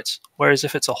 1,800 votes. Whereas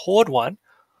if it's a Horde one,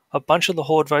 a bunch of the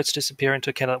Horde votes disappear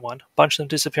into candidate 1, a bunch of them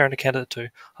disappear into candidate 2,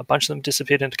 a bunch of them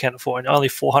disappeared into candidate 4, and only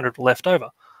 400 were left over.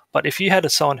 But if you had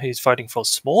someone who's voting for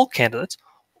small candidates,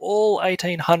 all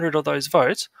 1,800 of those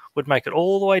votes would make it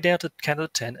all the way down to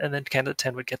candidate 10, and then candidate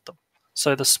 10 would get them.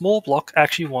 So the small block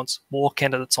actually wants more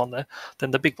candidates on there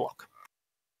than the big block.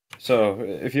 So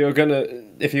if you're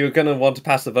gonna want to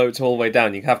pass the votes all the way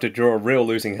down, you have to draw a real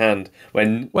losing hand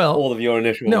when all of your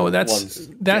initial ones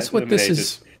that's what this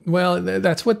is. Well,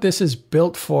 that's what this is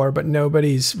built for, but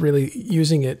nobody's really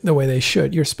using it the way they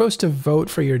should. You're supposed to vote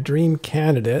for your dream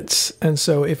candidates, and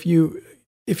so if you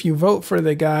vote for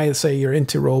the guy, say you're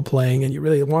into role playing and you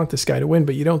really want this guy to win,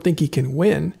 but you don't think he can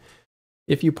win,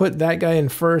 if you put that guy in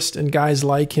first and guys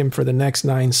like him for the next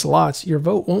 9 slots, your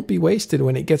vote won't be wasted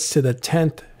when it gets to the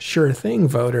 10th sure thing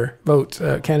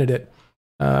candidate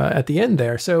at the end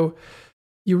there. So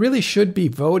you really should be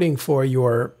voting for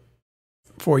your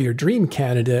dream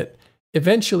candidate.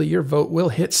 Eventually, your vote will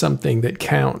hit something that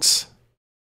counts.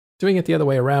 Doing it the other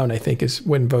way around, I think, is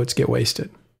when votes get wasted.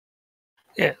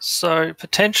 Yeah, so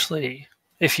potentially,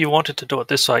 if you wanted to do it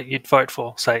this way, you'd vote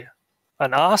for, say,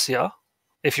 an Arcia,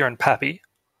 if you're in Pappy,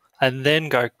 and then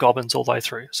go Gobbins all the way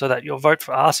through, so that your vote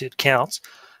for Arcia counts,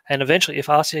 and eventually if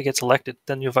Arcia gets elected,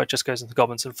 then your vote just goes into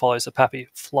Gobbins and follows the Pappy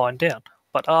line down.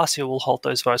 But Arcia will hold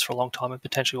those votes for a long time and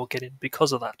potentially will get in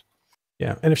because of that.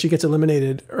 Yeah, and if she gets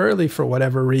eliminated early for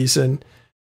whatever reason,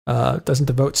 doesn't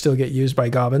the vote still get used by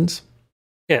Gobbins?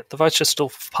 Yeah, the votes just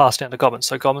still pass down to Gobbins,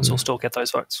 so Gobbins will still get those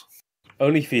votes.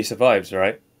 Only if he survives,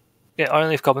 right? Yeah,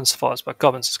 only if Gobbins survives, but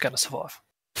Gobbins is going to survive.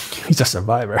 He's a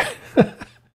survivor.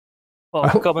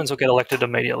 Well, Gobbins will get elected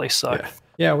immediately, so...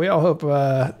 Yeah, we all hope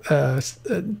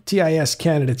TIS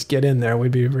candidates get in there.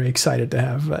 We'd be very excited to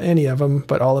have any of them,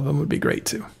 but all of them would be great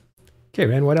too. Okay,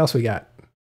 man, what else we got?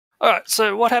 All right,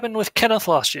 so what happened with Kenneth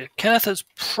last year? Kenneth is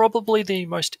probably the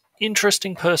most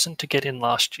interesting person to get in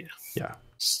last year. Yeah.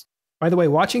 By the way,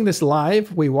 watching this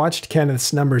live, we watched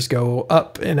Kenneth's numbers go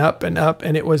up and up and up,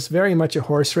 and it was very much a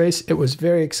horse race. It was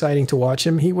very exciting to watch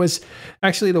him. He was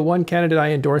actually the one candidate I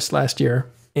endorsed last year,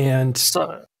 and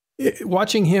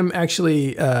watching him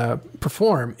actually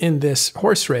perform in this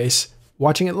horse race,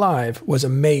 watching it live, was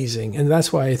amazing. And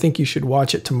that's why I think you should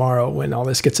watch it tomorrow when all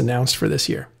this gets announced for this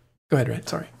year. Go ahead, Ryan.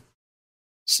 Sorry.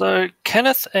 So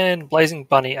Kenneth and Blazing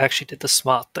Bunny actually did the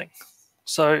smart thing.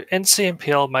 So NC and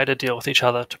PL made a deal with each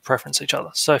other to preference each other.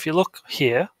 So if you look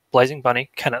here, Blazing Bunny,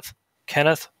 Kenneth,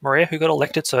 Maria, who got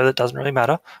elected, so that doesn't really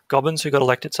matter. Gobbins, who got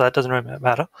elected, so that doesn't really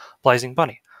matter. Blazing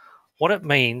Bunny. What it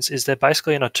means is they're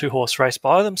basically in a 2-horse race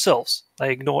by themselves.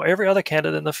 They ignore every other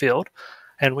candidate in the field,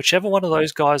 and whichever one of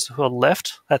those guys who are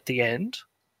left at the end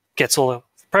gets all the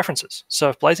preferences. So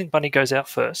if Blazing Bunny goes out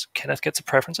first, Kenneth gets the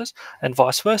preferences, and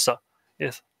vice versa.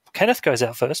 If Kenneth goes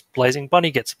out first, Blazing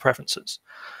Bunny gets the preferences.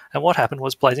 And what happened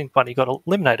was Blazing Bunny got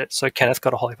eliminated, so Kenneth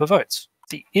got a whole heap of votes.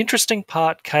 The interesting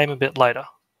part came a bit later.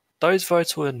 Those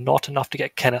votes were not enough to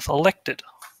get Kenneth elected.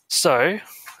 So,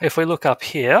 if we look up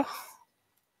here,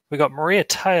 we got Maria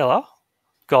Taylor,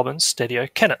 Gobbins,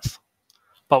 Stedio, Kenneth.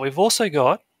 But we've also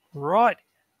got,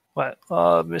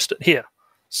 missed it here.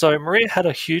 So Maria had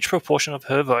a huge proportion of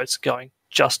her votes going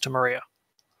just to Maria.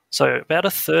 So about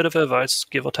a third of her votes,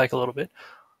 give or take a little bit,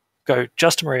 go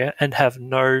just to Maria and have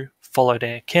no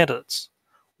follow-down candidates.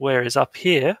 Whereas up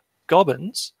here,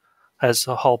 Gobbins has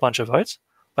a whole bunch of votes,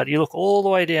 But you look all the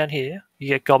way down here, you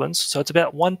get Gobbins, so it's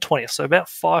about 1/20th, so about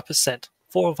 5%,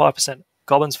 4 or 5%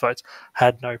 Gobbins votes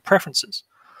had no preferences.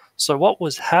 So what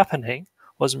was happening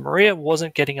was Maria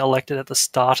wasn't getting elected at the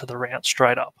start of the round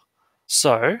straight up.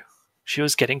 So she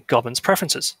was getting Gobbins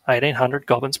preferences. 1,800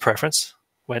 Gobbins preference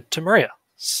went to Maria,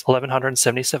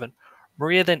 1,177.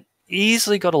 Maria then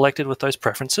easily got elected with those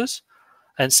preferences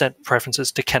and sent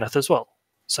preferences to Kenneth as well.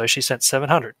 So she sent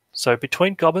 700. So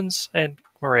between Gobbins and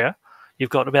Maria, you've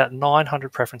got about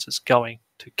 900 preferences going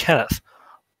to Kenneth.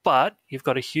 But you've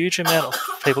got a huge amount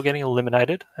of people getting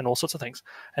eliminated and all sorts of things.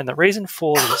 And the reason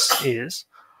for this is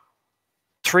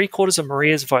 3/4 of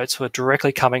Maria's votes were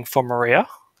directly coming from Maria,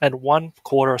 and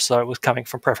 1/4 or so was coming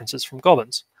from preferences from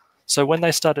Gobbins. So when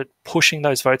they started pushing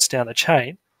those votes down the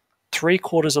chain,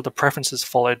 3/4 of the preferences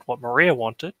followed what Maria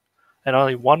wanted, and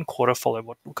only 1/4 followed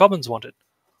what Gobbins wanted.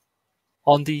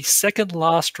 On the second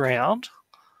last round,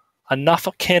 enough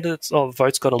candidates or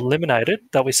votes got eliminated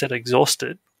that we said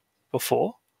exhausted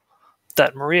before,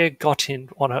 that Maria got in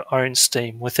on her own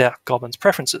steam without Gobbins'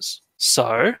 preferences.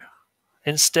 So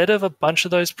instead of a bunch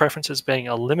of those preferences being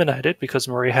eliminated because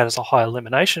Maria has a high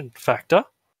elimination factor,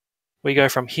 we go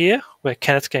from here, where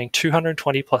Kenneth's getting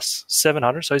 220 plus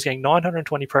 700, so he's getting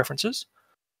 920 preferences,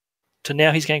 to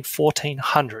now he's getting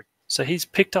 1,400. So he's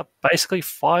picked up basically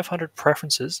 500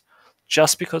 preferences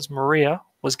just because Maria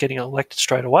was getting elected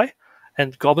straight away,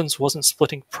 and Gobbins wasn't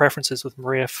splitting preferences with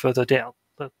Maria further down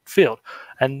the field.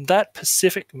 And that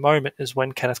specific moment is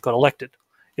when Kenneth got elected.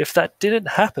 If that didn't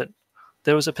happen,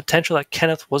 there was a potential that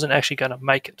Kenneth wasn't actually going to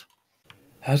make it.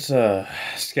 That's a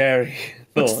scary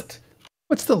thought.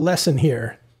 What's the lesson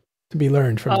here to be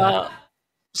learned from that?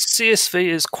 CSV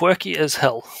is quirky as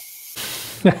hell.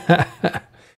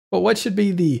 Well, what should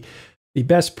be the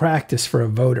best practice for a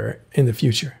voter in the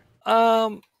future?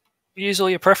 Use all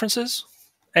your preferences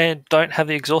and don't have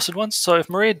the exhausted ones. So if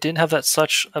Maria didn't have that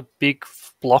such a big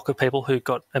block of people who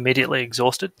got immediately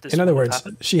exhausted, this in other wouldn't words,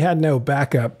 happen. she had no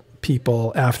backup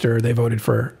people after they voted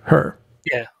for her.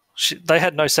 Yeah, they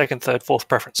had no second, third, fourth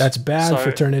preference. That's bad,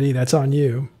 fraternity. That's on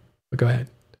you. But go ahead.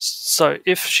 So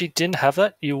if she didn't have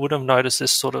that, you would have noticed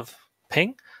this sort of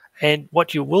ping. And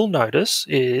what you will notice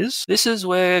is this is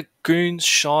where Goons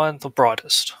shine the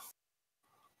brightest.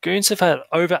 Goons have had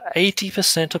over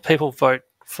 80% of people vote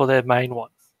for their main one,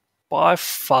 by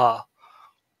far.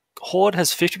 Horde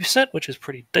has 50%, which is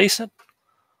pretty decent,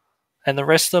 and the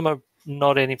rest of them are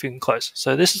not anything close.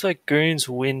 So this is where Goons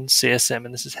win CSM,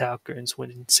 and this is how Goons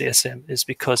win CSM, is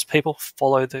because people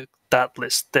follow that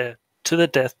list there to the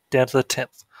death, down to the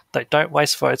 10th. They don't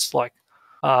waste votes like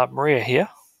Maria here.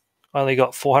 Only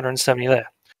got 470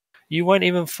 there. You won't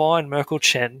even find Merkel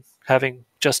Chen having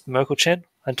just Merkel Chen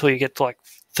until you get to like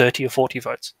 30 or 40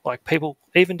 votes. Like people,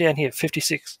 even down here,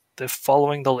 56, they're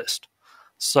following the list.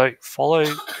 So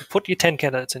put your 10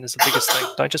 candidates in is the biggest thing.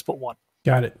 Don't just put one.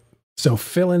 Got it. So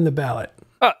fill in the ballot.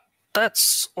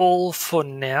 That's all for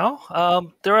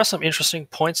now. There are some interesting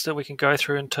points that we can go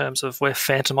through in terms of where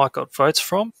Phantomite got votes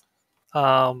from.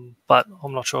 But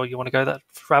I'm not sure you want to go that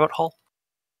rabbit hole.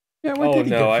 Yeah, where did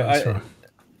he get votes from?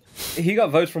 He got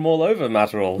votes from all over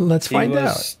Matterall. Let's find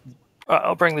out.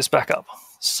 I'll bring this back up.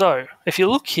 So, if you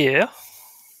look here...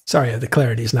 Sorry, the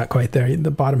clarity is not quite there.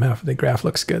 The bottom half of the graph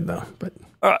looks good, though. But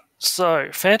all right, so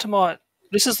Phantomite...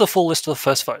 This is the full list of the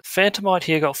first vote. Phantomite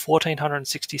here got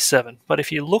 1,467. But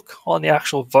if you look on the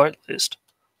actual vote list,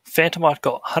 Phantomite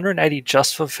got 180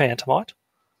 just for Phantomite.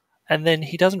 And then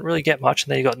he doesn't really get much.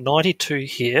 And then you got 92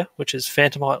 here, which is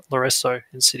Phantomite, Loresso,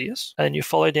 Insidious. And then you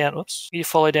follow down,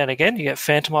 again, you get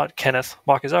Phantomite, Kenneth,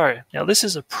 Mike Azario. Now, this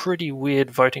is a pretty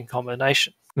weird voting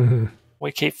combination. Mm-hmm.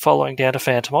 We keep following down to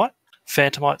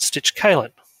Phantomite, Stitch,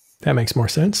 Kalen. That makes more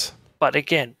sense. But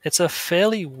again, it's a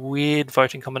fairly weird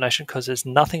voting combination because there's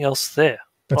nothing else there.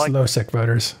 That's low sec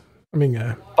voters. I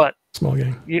mean, small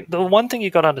gang. The one thing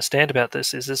you've got to understand about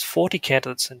this is there's 40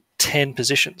 candidates and 10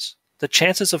 positions. The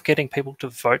chances of getting people to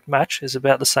vote match is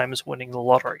about the same as winning the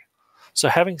lottery. So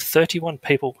having 31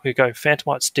 people who go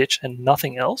Phantomite, Stitch, and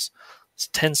nothing else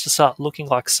tends to start looking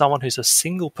like someone who's a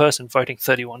single person voting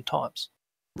 31 times.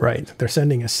 Right. They're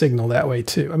sending a signal that way,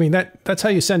 too. I mean, that's how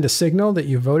you send a signal that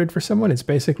you voted for someone. It's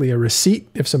basically a receipt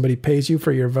if somebody pays you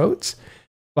for your votes.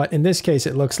 But in this case,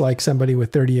 it looks like somebody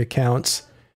with 30 accounts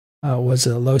was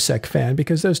a low-sec fan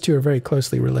because those two are very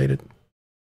closely related.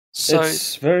 So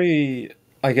it's very,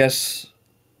 I guess,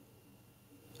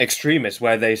 extremist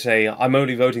where they say, I'm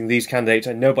only voting these candidates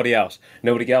and nobody else.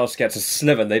 Nobody else gets a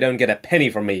sliver. They don't get a penny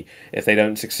from me if they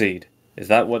don't succeed. Is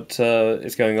that what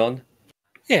is going on?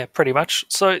 Yeah, pretty much.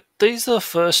 So these are the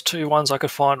first two ones I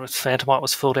could find with Phantomite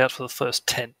was filled out for the first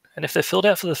 10. And if they're filled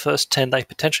out for the first 10, they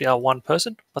potentially are one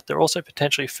person, but they're also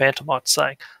potentially Phantomite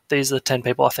saying, these are the 10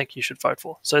 people I think you should vote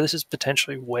for. So this is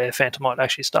potentially where Phantomite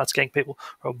actually starts getting people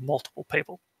from multiple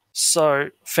people. So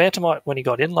Phantomite, when he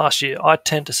got in last year, I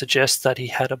tend to suggest that he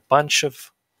had a bunch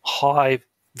of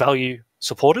high-value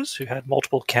supporters who had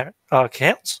multiple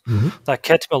accounts that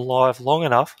kept him alive long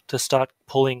enough to start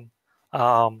pulling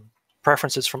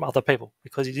preferences from other people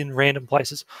because he's in random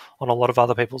places on a lot of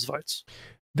other people's votes.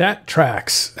 That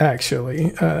tracks,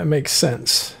 actually. Makes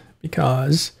sense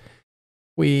because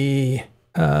we,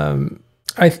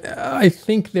 I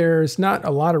think there's not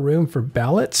a lot of room for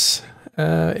ballots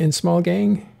in small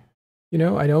gang. You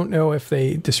know, I don't know if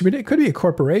they distribute it. It could be a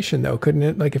corporation, though, couldn't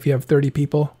it? Like if you have 30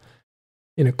 people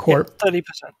in a corp. Yeah, 30%.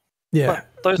 Yeah.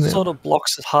 But those sort of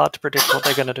blocks, it's hard to predict what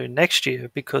they're going to do next year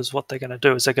because what they're going to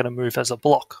do is they're going to move as a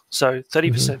block. So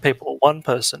 30% people are one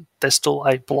person. They're still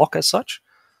a block as such.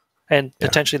 And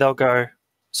potentially they'll go,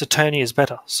 Saturni is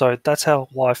better. So that's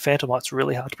why Phantomite's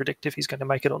really hard to predict if he's going to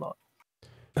make it or not.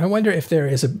 I wonder if there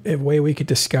is a way we could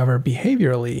discover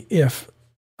behaviorally if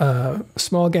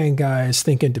small gang guys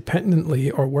think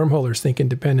independently or wormholers think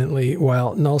independently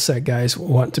while nullsec guys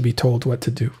want to be told what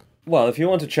to do. Well, if you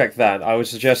want to check that, I would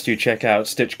suggest you check out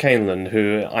Stitch Canelan,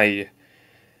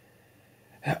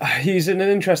 he's in an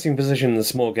interesting position in the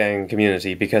small gang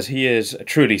community because he is a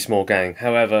truly small gang.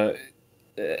 However,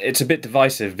 it's a bit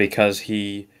divisive because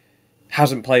he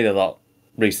hasn't played a lot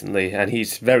recently, and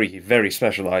he's very, very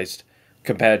specialized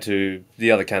compared to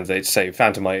the other candidates, say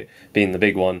Phantomite being the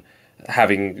big one,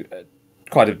 having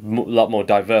quite a lot more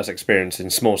diverse experience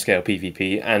in small-scale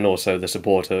PvP and also the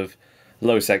support of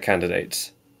low-sec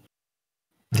candidates.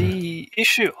 The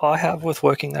issue I have with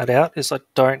working that out is I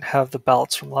don't have the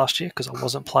ballots from last year because I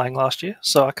wasn't playing last year.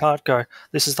 So I can't go,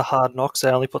 this is the hard knocks, they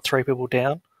only put 3 people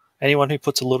down. Anyone who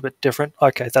puts a little bit different,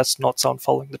 okay, that's not someone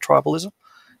following the tribalism.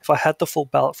 If I had the full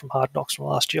ballot from hard knocks from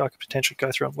last year, I could potentially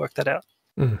go through and work that out.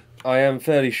 I am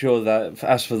fairly sure that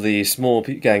as for the small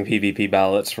gang PvP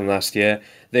ballots from last year,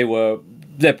 they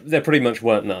pretty much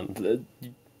weren't none.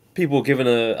 People given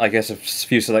a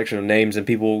few selection of names and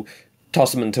people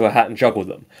toss them into a hat and juggle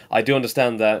them. I do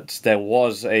understand that there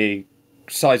was a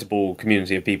sizable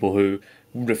community of people who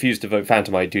refused to vote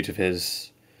Phantomite due to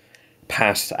his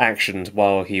past actions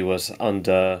while he was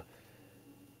under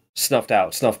snuffed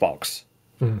out snuffbox.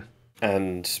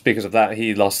 And because of that,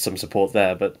 he lost some support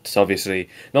there, but obviously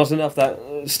not enough that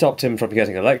stopped him from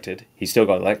getting elected. He still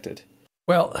got elected.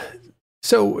 Well,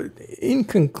 so in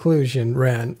conclusion,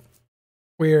 Ren,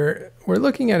 we're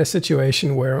looking at a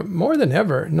situation where more than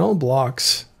ever, null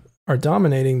blocks are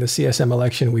dominating the CSM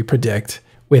election, we predict,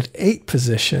 with 8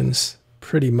 positions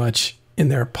pretty much in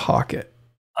their pocket.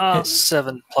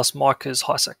 7 plus Mike is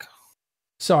high sec.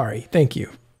 Sorry, thank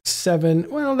you. 7,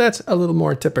 well, that's a little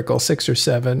more typical, 6 or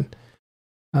 7.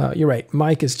 You're right,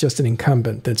 Mike is just an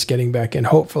incumbent that's getting back in,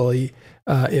 hopefully,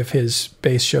 if his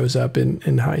base shows up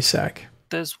in high sec.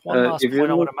 There's one last point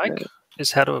I want to make,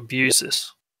 is how to abuse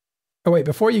this. Oh, wait,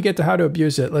 before you get to how to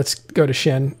abuse it, let's go to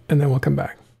Shen, and then we'll come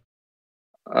back.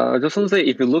 Just want to say,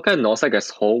 if you look at nullsec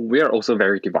as whole, we are also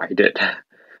very divided.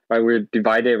 Right, we're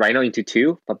divided right now into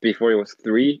 2, but before it was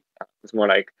 3. It's more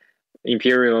like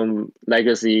Imperium,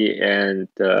 Legacy, and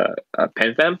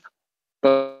PenFam.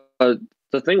 But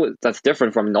the thing that's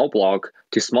different from null block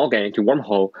to small gang to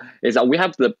wormhole is that we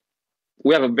have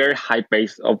a very high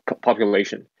base of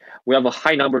population. We have a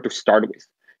high number to start with.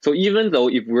 So even though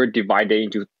if we're divided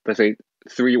into, let's say,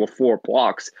 3 or 4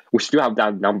 blocks, we still have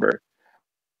that number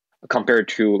compared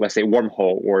to, let's say,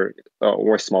 wormhole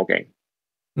or small gang.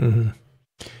 Mm-hmm.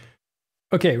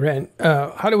 Okay, Ren,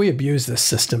 how do we abuse this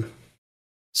system?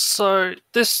 So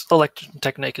this election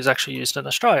technique is actually used in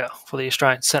Australia for the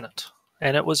Australian Senate,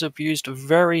 and it was abused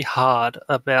very hard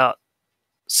about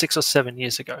 6 or 7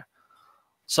 years ago.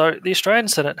 So the Australian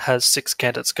Senate has 6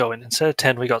 candidates go in. Instead of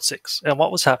 10, we got 6. And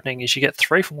what was happening is you get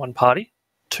 3 from one party,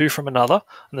 2 from another,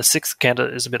 and the 6th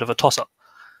candidate is a bit of a toss-up.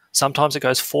 Sometimes it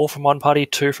goes 4 from one party,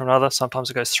 2 from another. Sometimes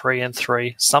it goes 3 and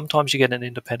 3. Sometimes you get an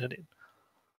independent in.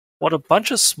 What a bunch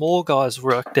of small guys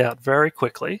worked out very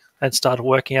quickly and started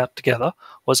working out together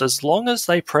was as long as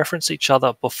they preference each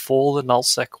other before the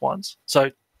nullsec ones. So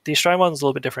the Australian one's a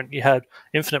little bit different. You had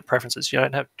infinite preferences. You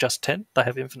don't have just 10. They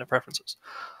have infinite preferences.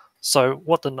 So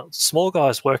what the small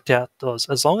guys worked out was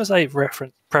as long as they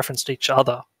preferenced each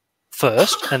other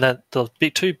first and then the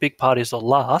 2 big parties are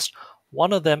last,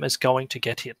 one of them is going to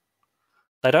get in.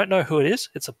 They don't know who it is.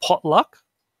 It's a potluck.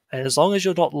 And as long as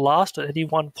you're not last at any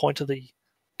one point of the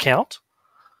count,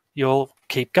 you'll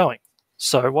keep going.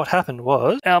 So what happened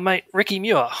was our mate Ricky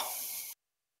Muir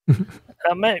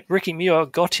our mate Ricky Muir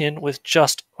got in with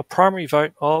just a primary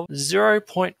vote of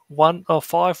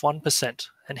 0.51%,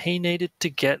 and he needed to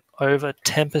get over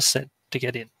 10% to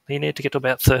get in. He needed to get to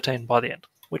about 13 by the end,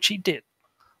 which he did,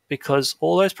 because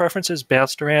all those preferences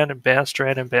bounced around and bounced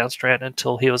around and bounced around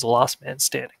until he was the last man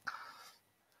standing.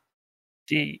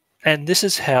 And this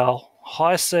is how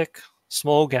high-sec,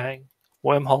 small gang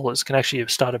wormholers can actually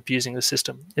start abusing the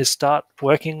system, is start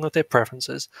working with their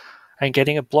preferences and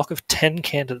getting a block of 10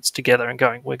 candidates together and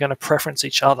going, we're going to preference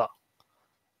each other.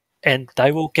 And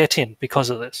they will get in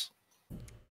because of this.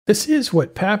 This is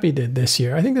what Pappy did this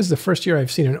year. I think this is the first year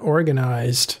I've seen an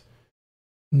organized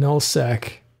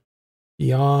nullsec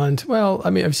beyond, well, I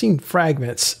mean, I've seen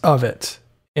fragments of it.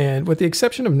 And with the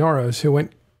exception of Noros, who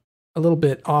went a little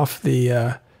bit off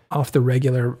the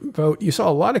regular vote, you saw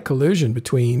a lot of collusion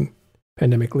between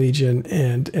Pandemic Legion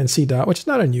and CDOT, which is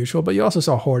not unusual, but you also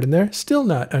saw Horde in there. Still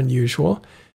not unusual.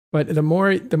 But the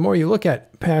more you look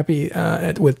at Pappy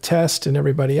with Test and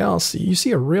everybody else, you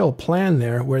see a real plan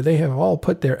there where they have all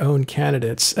put their own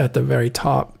candidates at the very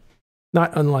top,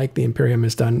 not unlike the Imperium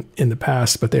has done in the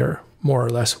past, but they're more or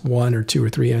less 1 or 2 or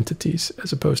 3 entities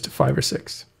as opposed to 5 or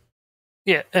 6.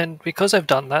 Yeah, and because they've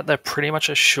done that, they're pretty much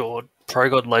assured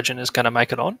Pro-God Legend is going to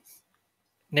make it on.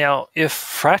 Now, if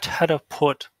Frat had to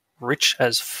put Rich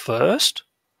as first,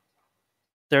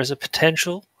 there's a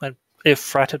potential, and if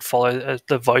Frat had followed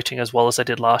the voting as well as they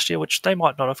did last year, which they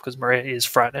might not have because Maria is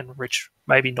Frat and Rich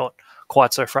maybe not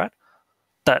quite so Frat,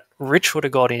 that Rich would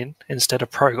have got in instead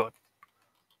of Pro-God.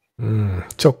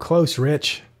 So close,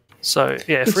 Rich. So,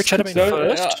 yeah, if Rich had been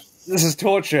first... This is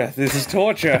torture. This is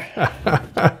torture.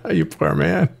 You poor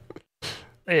man.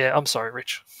 Yeah, I'm sorry,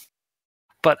 Rich.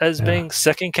 But as being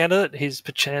second candidate, his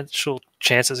potential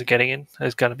chances of getting in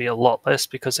is going to be a lot less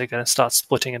because they're going to start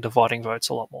splitting and dividing votes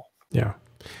a lot more. Yeah.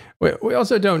 We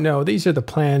also don't know. These are the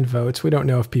planned votes. We don't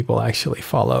know if people actually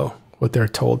follow what they're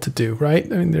told to do,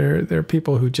 right? I mean, there are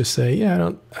people who just say,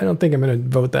 yeah, I don't think I'm going to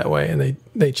vote that way. And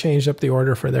they change up the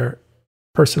order for their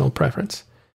personal preference.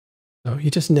 So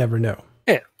you just never know.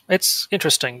 Yeah, it's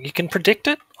interesting. You can predict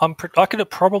it. I could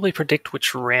probably predict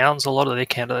which rounds a lot of their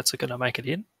candidates are going to make it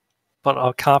in. But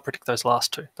I can't predict those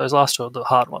last two. Those last two are the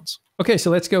hard ones. Okay, so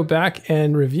let's go back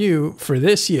and review for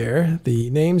this year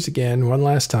the names again one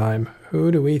last time.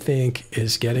 Who do we think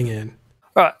is getting in?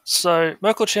 All right, so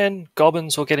Merkel Chen,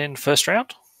 Gobbins will get in first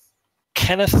round.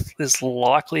 Kenneth is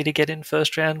likely to get in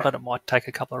first round, but it might take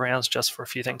a couple of rounds just for a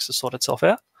few things to sort itself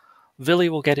out. Villy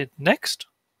will get in next.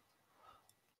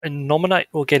 And Nominate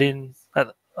will get in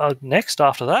next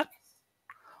after that.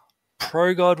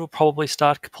 Pro-God will probably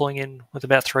start pulling in with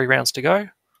about 3 rounds to go.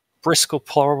 Brisk will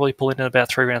probably pull in at about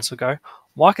 3 rounds to go.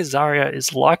 Mike Azaria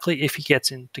is likely, if he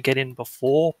gets in, to get in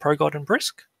before Pro-God and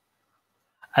Brisk.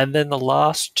 And then the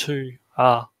last 2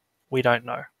 are, we don't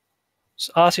know.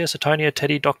 So Arceus, Atonia,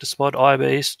 Teddy, Dr. Spod,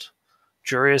 Beast,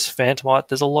 Jurius, Phantomite.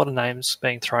 There's a lot of names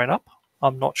being thrown up.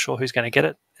 I'm not sure who's going to get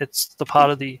it. It's the part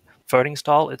of the voting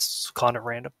style. It's kind of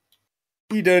random.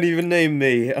 You don't even name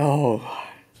me. Oh...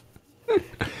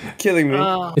 Killing me.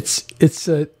 It's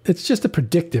just a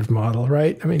predictive model,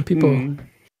 right? I mean, people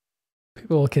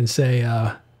can say,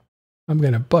 "I'm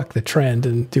going to buck the trend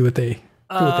and do what they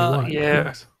want."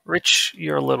 Yeah, Rich,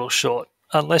 you're a little short.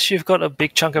 Unless you've got a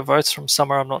big chunk of votes from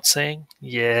somewhere I'm not seeing.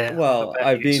 Yeah. Well,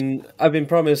 I've been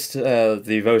promised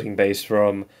the voting base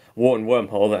from Wharton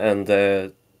Wormhole and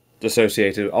the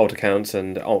associated alt accounts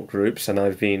and alt groups, and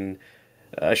I've been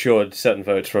assured certain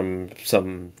votes from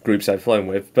some groups I've flown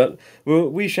with, but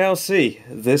we shall see.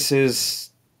 This is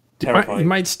terrifying. You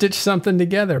might stitch something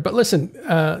together. But listen,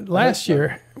 last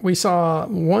year we saw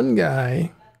one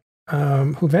guy,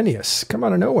 Huvenius, come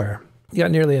out of nowhere. He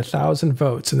got nearly 1,000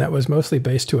 votes, and that was mostly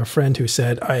based to a friend who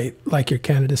said, I like your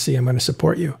candidacy, I'm going to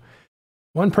support you.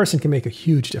 One person can make a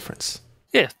huge difference.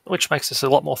 Yeah, which makes this a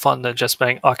lot more fun than just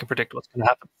being, I can predict what's going to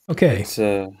happen. Okay. It's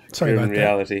sorry about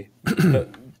reality.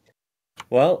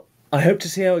 Well, I hope to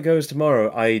see how it goes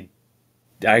tomorrow. I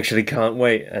actually can't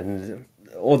wait, and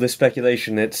all this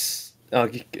speculation, it's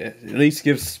at least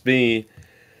gives me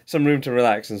some room to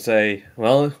relax and say,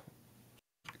 well,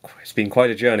 it's been quite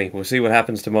a journey. We'll see what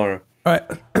happens tomorrow. All right,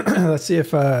 let's see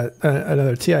if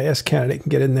another TIS candidate can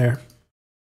get in there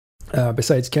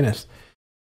besides Kenneth.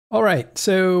 All right,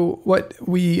 so what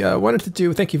we wanted to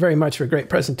do, thank you very much for a great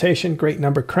presentation, great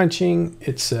number crunching.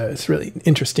 It's really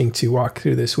interesting to walk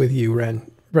through this with you, Ren.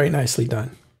 Very nicely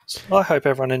done. I hope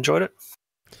everyone enjoyed it.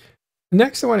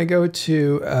 Next, I want to go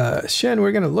to Shen.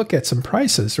 We're going to look at some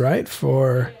prices, right,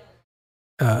 for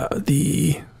let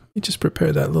me just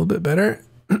prepare that a little bit better.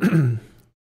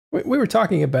 We were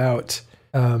talking about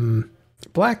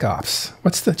Black Ops.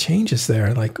 What's the changes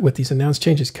there? Like with these announced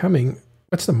changes coming,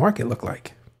 What's the market look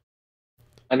like?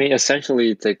 I mean,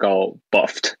 essentially, they got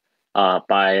buffed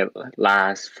by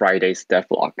last Friday's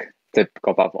devlog. They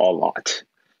got buffed a lot.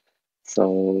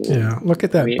 So Yeah, look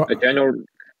at that. I mean, a general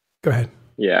Go ahead.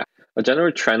 Yeah, a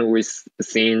general trend we've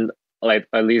seen, like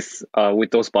at least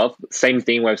with those buffs, same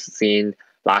thing we've seen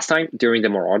last time during the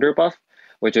Marauder buff,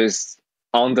 which is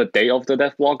on the day of the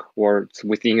devlog or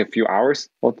within a few hours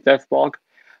of the devlog.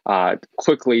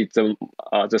 Quickly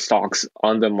the stocks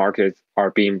on the market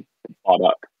are being bought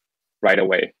up right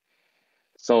away.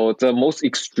 So the most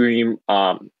extreme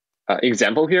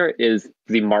example here is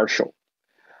the Marshall.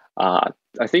 I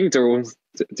think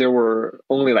there were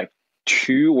only like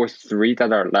 2 or 3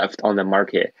 that are left on the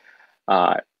market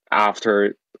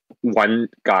after one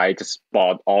guy just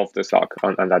bought all of the stock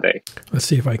on that day. Let's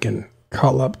see if I can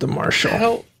call up the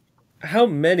Marshall. How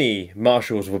many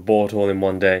Marshalls were bought all in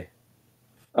one day?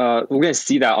 We're gonna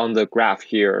see that on the graph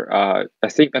here. I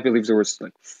believe there was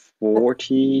like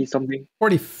 40 something.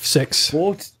 46.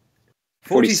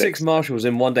 46 Marshalls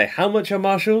in one day. How much are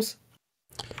Marshalls?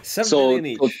 7 billion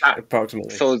each,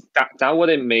 approximately. So that would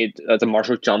have made the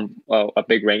Marshall jump a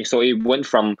big range. So it went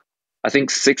from, I think,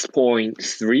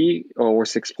 6.3 or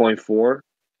 6.4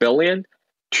 billion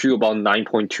to about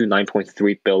 9.2,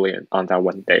 9.3 billion on that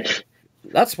one day.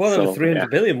 That's well over 300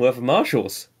 billion worth of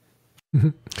Marshalls.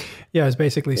 Yeah, it's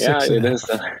basically 6. Yeah, it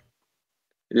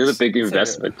is a big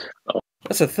investment.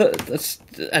 That's a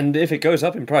third. And if it goes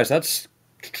up in price, that's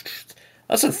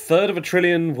a third of $1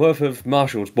 trillion worth of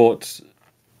Marshalls bought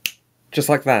just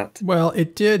like that. Well,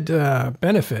 it did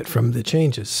benefit from the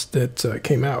changes that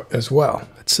came out as well.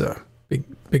 It's a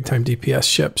big time DPS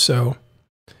ship, so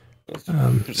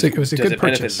it was a good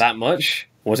purchase. Benefit that much?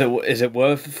 Is it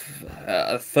worth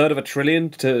a third of $1 trillion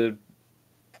to?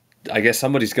 I guess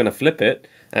somebody's going to flip it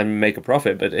and make a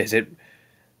profit, but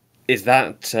is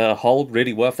that hull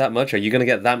really worth that much? Are you going to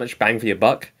get that much bang for your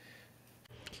buck?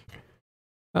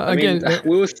 Again,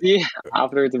 we'll see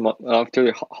after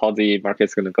how the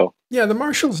market's going to go. Yeah, the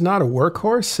Marshall's not a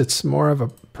workhorse; it's more of a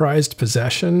prized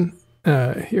possession.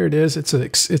 Here it is. It's an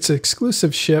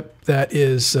exclusive ship that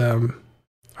is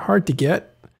hard to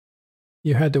get.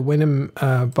 You had to win him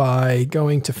by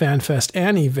going to FanFest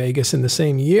and Vegas in the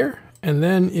same year. And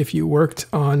then if you worked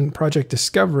on Project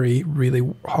Discovery really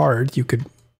hard, you could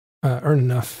earn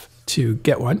enough to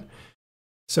get one.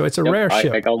 So it's a rare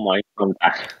ship. I got mine from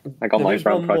that. I got mine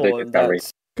from Project Discovery.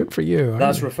 Good for you.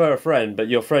 That's refer a friend, but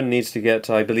your friend needs to get,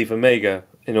 I believe, Omega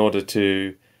in order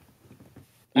to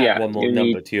add one more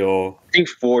number to your I think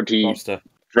 40 roster.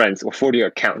 Friends or 40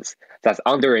 accounts that's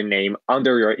under a name,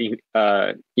 under your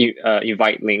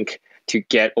invite link to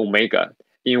get Omega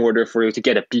in order for you to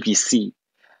get a BPC.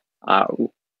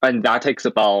 And that takes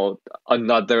about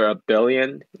another $1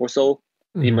 billion or so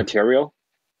in material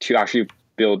to actually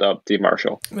build up the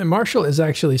Marshall. The Marshall is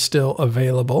actually still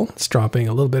available. It's dropping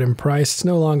a little bit in price. It's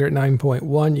no longer at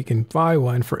 9.1. You can buy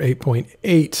one for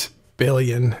 8.8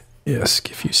 billion ISK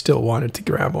if you still wanted to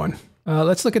grab one.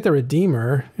 Let's look at the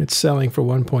Redeemer. It's selling for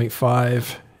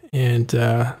 1.5. And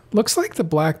looks like the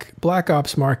Black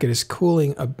Ops market is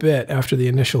cooling a bit after the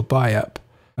initial buy up.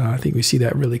 I think we see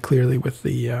that really clearly with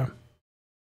the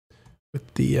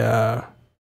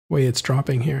way it's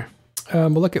dropping here.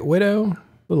 We'll look at Widow, a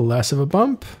little less of a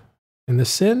bump. And the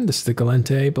Sin, this is the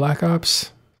Galente Black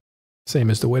Ops,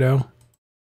 same as the Widow.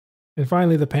 And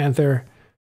finally, the Panther.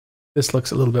 This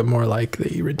looks a little bit more like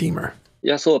the Redeemer.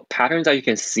 Yeah, so a pattern that you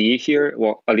can see here,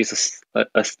 well, at least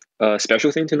a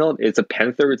special thing to note is the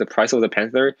Panther. The price of the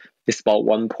Panther is about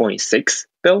 1.6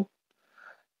 bill.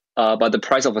 But the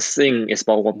price of a Sing is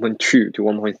about 1.2 to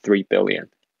 1.3 billion.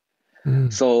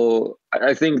 So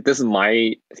I think this is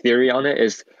my theory on it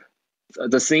is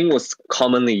the Sing was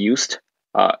commonly used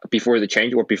before the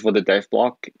change or before the dev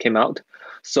block came out.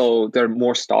 So there are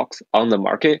more stocks on the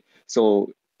market.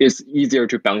 So it's easier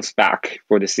to bounce back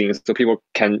for the Sing. So people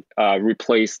can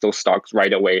replace those stocks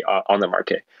right away on the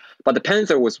market. But the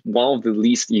Panther was one of the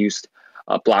least used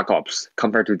Black Ops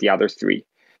compared to the other 3.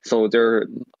 So there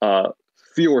are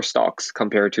fewer stocks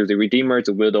compared to the Redeemer,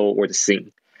 the Widow, or the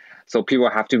Sing. So people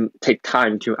have to take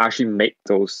time to actually make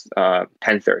those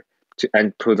Panther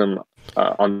and put them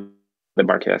on the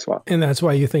market as well. And that's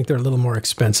why you think they're a little more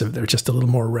expensive. They're just a little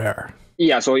more rare.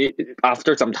 Yeah, so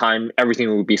after some time, everything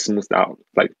will be smoothed out.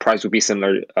 Like price will be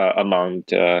similar among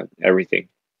everything.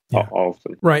 Yeah. All of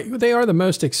them. Right. They are the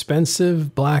most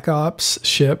expensive Black Ops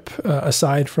ship,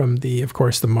 aside from of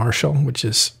course, the Marshall, which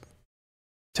is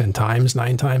 9 times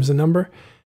the number.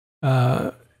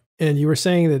 And you were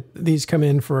saying that these come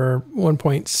in for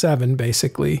 1.7,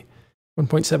 basically,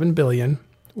 1.7 billion,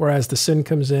 whereas the Sin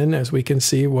comes in, as we can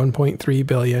see, 1.3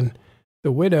 billion.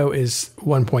 The Widow is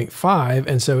 1.5,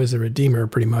 and so is the Redeemer,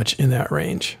 pretty much in that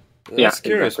range. That's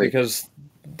curious exactly. because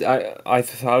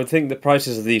I would think the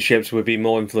prices of these ships would be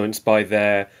more influenced by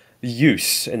their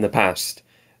use in the past.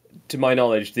 To my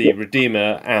knowledge, the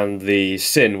Redeemer and the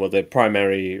Sin were the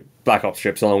primary Black Ops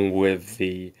ships, along with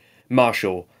the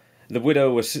Marshal. The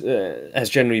Widow has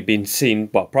generally been seen,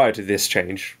 well, prior to this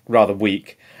change, rather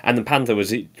weak, and the Panther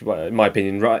was, in my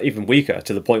opinion, even weaker,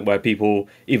 to the point where people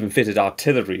even fitted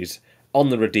artilleries on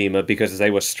the Redeemer because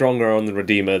they were stronger on the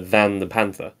Redeemer than the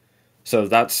Panther. So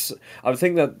I would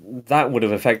think that would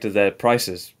have affected their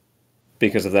prices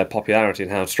because of their popularity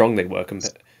and how strong they were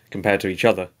compared to each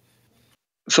other.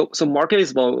 So market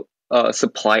is about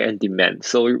supply and demand.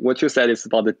 So what you said is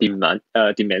about the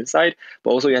demand side,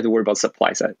 but also you have to worry about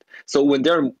supply side. So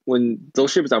when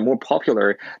those ships are more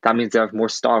popular, that means they have more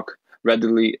stock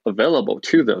readily available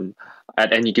to them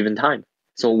at any given time.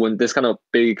 So when this kind of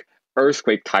big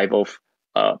earthquake type of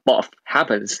buff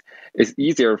happens, it's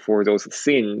easier for those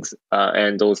things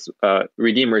and those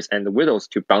Redeemers and the Widows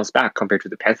to bounce back compared to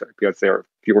the Panther because there are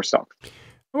fewer stocks.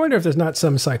 I wonder if there's not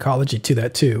some psychology to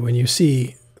that too. When you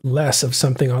see less of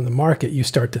something on the market, you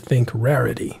start to think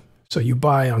rarity. So you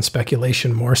buy on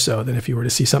speculation more so than if you were to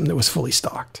see something that was fully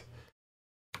stocked.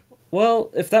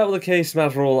 Well, if that were the case,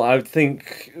 Maverall, I would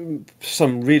think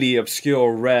some really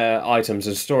obscure, rare items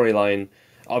and storyline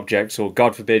objects, or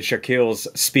God forbid, Shaquille's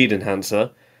speed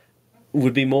enhancer,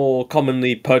 would be more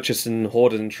commonly purchased and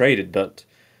hoarded and traded, but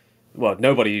well,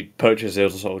 nobody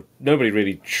purchases or nobody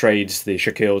really trades the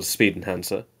Shaquille's speed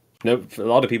enhancer. No, a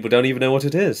lot of people don't even know what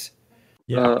it is.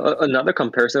 Yeah. Another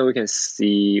comparison we can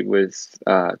see with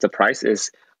the price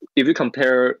is if you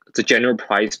compare the general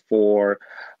price for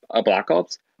a Black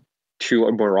Ops to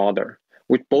a Marauder,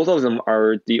 which both of them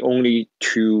are the only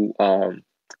two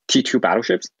T2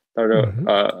 battleships that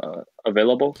are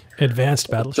available. Advanced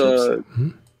battleships.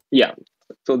 Yeah.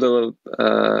 So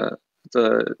the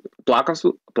Black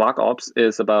Ops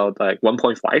is about like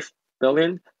 1.5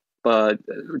 billion, but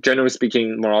generally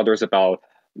speaking, Marauder is about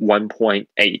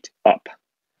 1.8 up.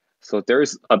 So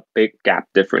there's a big gap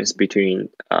difference between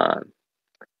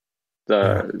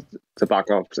the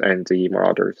Black Ops and the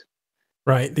Marauders.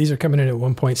 Right. These are coming in at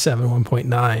 1.7,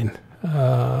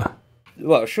 1.9.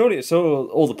 Well, surely it's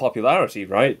all the popularity,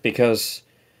 right? Because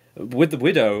with the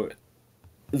Widow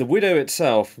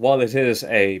itself, while it is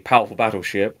a powerful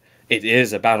battleship, it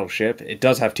is a battleship. It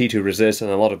does have T2 resist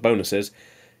and a lot of bonuses.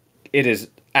 It is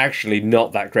actually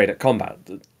not that great at combat.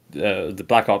 The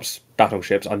Black Ops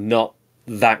battleships are not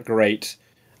that great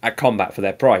at combat for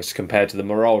their price compared to the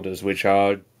Marauders, which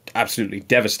are absolutely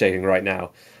devastating right now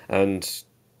and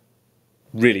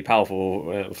really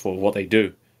powerful for what they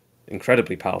do.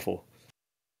 Incredibly powerful.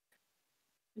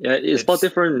 Yeah, it's about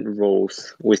different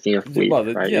roles within a fleet,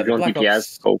 right? Yeah, if you want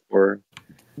DPS, go for...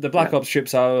 The Black Ops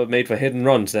ships are made for hidden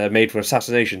runs. They're made for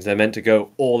assassinations. They're meant to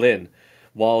go all in,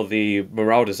 while the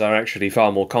Marauders are actually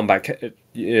far more combat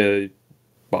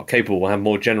capable and have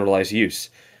more generalized use.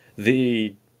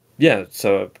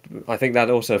 So I think that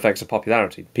also affects the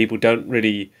popularity. People don't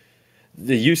really...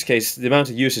 the amount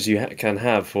of uses you can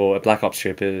have for a Black Ops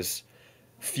ship is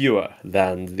fewer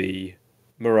than the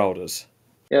Marauders.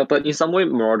 Yeah, but in some way,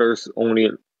 Marauders only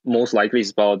most likely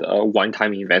is about a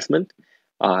one-time investment.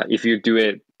 If you do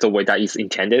it the way that is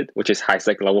intended, which is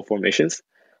high-sec level formations.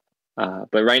 But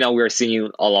right now, we're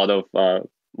seeing a lot of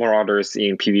Marauders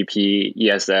in PvP,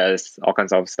 ESS, all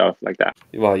kinds of stuff like that.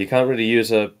 Well, you can't really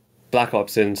use a Black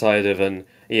Ops inside of an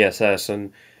ESS,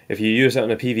 and if you use it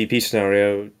in a PvP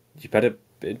scenario,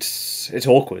 it's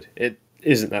awkward. It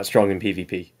isn't that strong in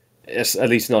PvP. It's at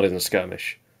least not in the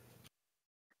skirmish.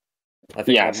 So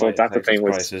that's the thing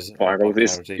with Black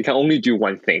Ops. You can only do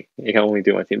one thing.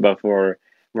 But for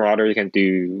Marauder, you can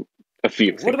do a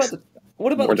few things.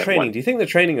 What about the training? Do you think the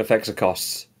training affects the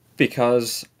costs?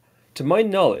 Because, to my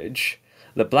knowledge,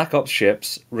 the Black Ops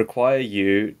ships require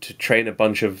you to train a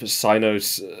bunch of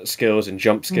Cynos skills and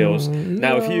jump skills.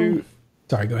 Now, if you...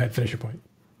 Sorry, go ahead, finish your point.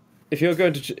 If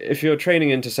you're training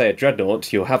into, say, a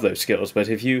Dreadnought, you'll have those skills, but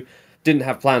if you didn't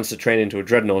have plans to train into a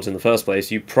Dreadnought in the first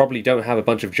place, you probably don't have a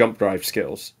bunch of jump drive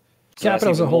skills. So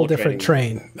Capital's a whole different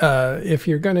train. If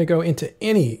you're going to go into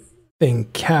anything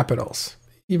Capitals,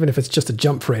 even if it's just a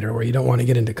jump freighter where you don't want to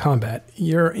get into combat,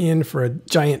 you're in for a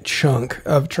giant chunk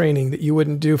of training that you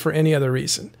wouldn't do for any other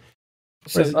reason.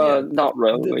 So, not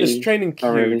really. This training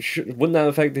queue, wouldn't that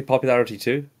affect the popularity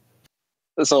too?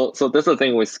 So that's the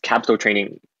thing with capital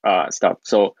training stuff.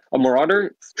 So a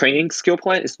Marauder training skill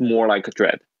point is more like a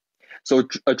Dread. So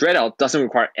a Dreadout doesn't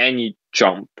require any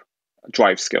jump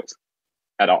drive skills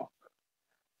at all.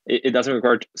 It doesn't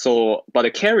require... but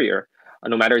a carrier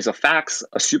no matter it's a fax,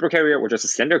 a super carrier, or just a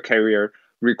standard carrier,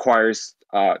 requires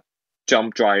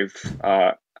jump drive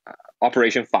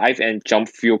operation 5 and jump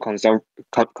fuel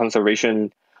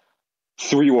conservation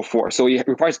 3 or 4. So it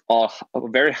requires a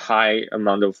very high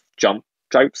amount of jump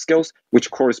drive skills, which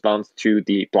corresponds to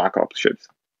the Black Ops ships.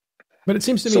 But it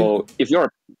seems to me So if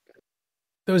you're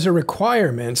those are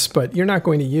requirements, but you're not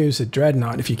going to use a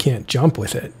dreadnought if you can't jump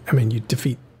with it. I mean, you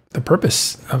defeat the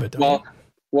purpose of it. Well,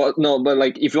 no, but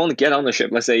like if you want to get on the ship,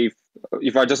 let's say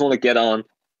if I just want to get on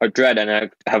a dread and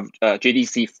I have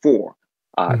JDC 4,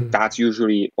 that's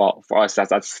usually, well, for us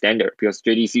that's standard, because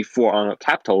JDC 4 on a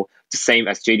capital is the same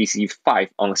as JDC 5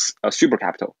 on a super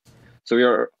capital. So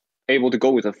you're able to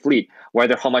go with a fleet.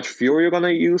 Whether how much fuel you're going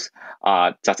to use,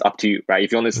 that's up to you, right?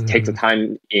 If you want to take the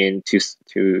time in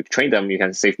to train them, you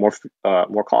can save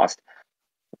more cost.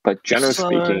 But generally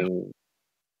speaking,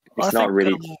 it's not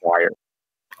really required.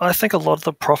 I think a lot of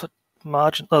the profit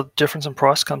margin, the difference in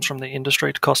price, comes from the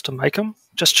industry cost to make them.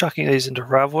 Just chucking these into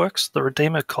RavWorks, the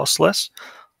Redeemer costs less,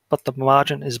 but the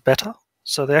margin is better.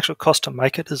 So the actual cost to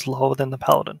make it is lower than the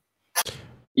Paladin.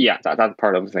 Yeah, that's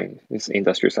part of the thing. It's the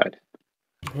industry side.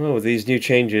 Oh, with these new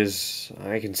changes,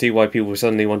 I can see why people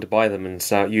suddenly want to buy them and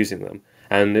start using them.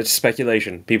 And it's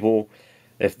speculation. People,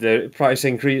 if the price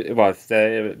increase, well, if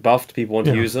they're buffed, people want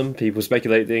to use them. People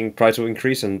speculating price will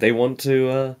increase, and they want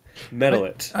to meddle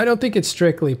it. I don't think it's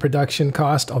strictly production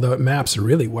cost, although it maps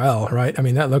really well, right? I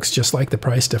mean, that looks just like the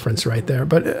price difference right there.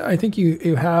 But I think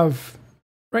you have,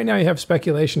 right now you have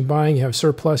speculation buying, you have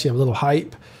surplus, you have a little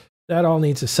hype. That all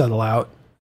needs to settle out.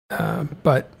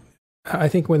 But I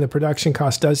think when the production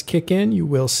cost does kick in, you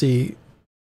will see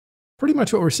pretty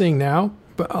much what we're seeing now.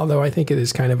 But although I think it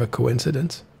is kind of a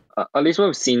coincidence. At least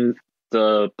we've seen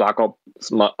the Black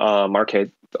Ops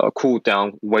market cool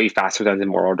down way faster than the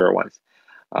Marauder ones.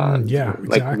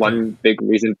 Exactly. Like one big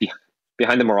reason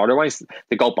behind the Marauder ones,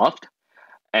 they got buffed,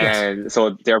 and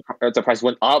so the price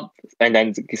went up, and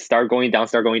then start going down.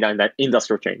 That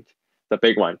industrial change, the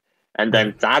big one, and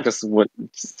then that just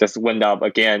went up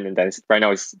again, and then right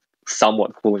now it's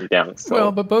somewhat cooling down. So,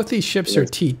 well, but both these ships are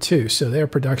T2, so their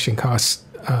production costs,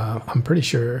 I'm pretty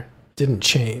sure, didn't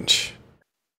change.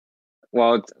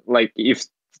 Well, like if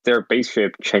their base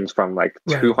ship changed from like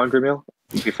 200 mil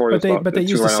before, but they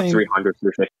use the same 300.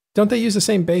 Don't they use the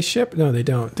same base ship? No, they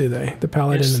don't, do they? The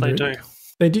Paladin. Yes, and they do.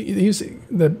 They do use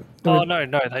the no,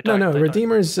 they don't. No,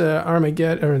 Redeemer's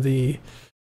Armageddon, or the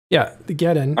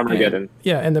Geddon. Armageddon.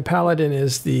 And the Paladin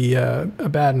is the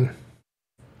Abaddon.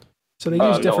 So they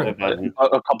use different. No,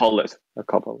 a couple.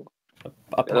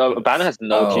 Abaddon has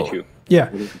no T2. Yeah.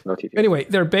 No T2. Anyway,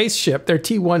 their base ship, their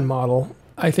T1 model,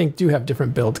 I think do have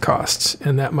different build costs,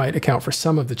 and that might account for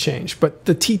some of the change. But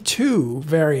the T2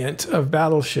 variant of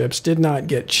battleships did not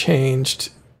get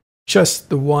changed. Just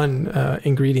the one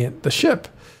ingredient, the ship,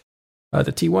 the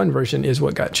T1 version, is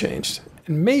what got changed.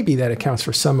 And maybe that accounts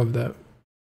for some of the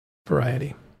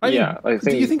variety. I think.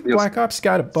 Do you think Black Ops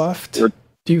got buffed?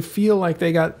 Do you feel like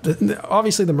they got...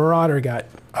 obviously, the Marauder got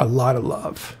a lot of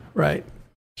love, right?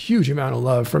 Huge amount of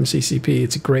love from CCP.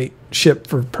 It's a great ship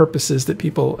for purposes that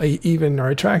people even are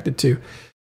attracted to.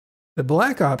 The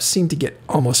Black Ops seem to get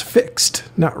almost fixed.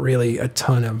 Not really a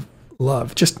ton of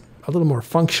love, just a little more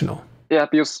functional. Yeah,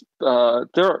 because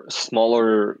there are a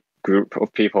smaller group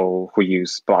of people who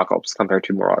use Black Ops compared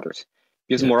to Marauders.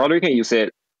 Because Marauder, you can use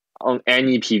it on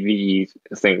any PvE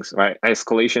things, right?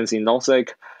 Escalations in nullsec,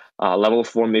 level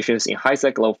 4 missions in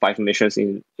highsec, level 5 missions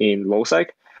in lowsec.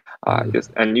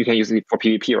 And you can use it for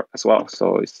PvP as well,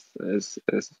 so it's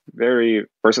very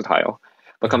versatile.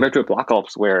 But compared to Black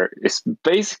Ops, where it's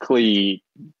basically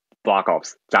Black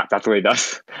Ops, that's what it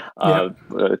does.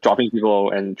 Dropping people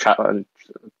and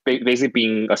basically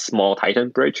being a small Titan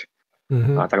bridge.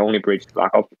 That only bridge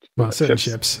Black Ops. Well, certain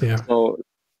ships, yeah.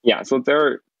 So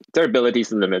their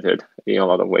abilities are limited in a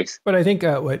lot of ways. But I think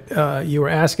what you were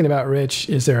asking about, Rich,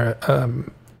 is there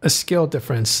a skill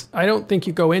difference? I don't think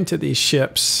you go into these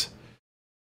ships.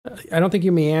 I don't think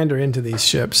you meander into these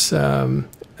ships.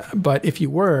 But if you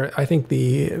were, I think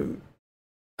the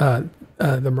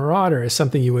Marauder is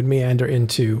something you would meander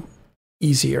into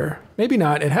easier. Maybe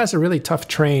not. It has a really tough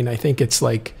train. I think it's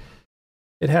like,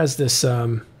 it has this,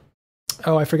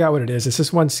 I forgot what it is. It's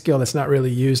this one skill that's not really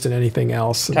used in anything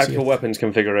else. Tactical weapons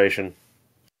configuration.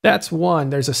 That's one.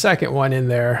 There's a second one in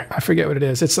there. I forget what it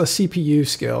is. It's a CPU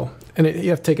skill, and you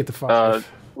have to take it to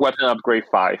 5. Weapon upgrade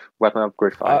 5.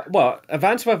 Well,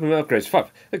 advanced weapon upgrades 5.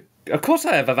 Of course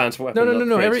I have advanced weapon upgrades.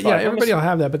 No. Everybody will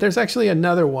have that, but there's actually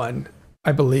another one,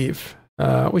 I believe.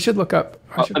 We should look up.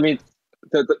 I mean,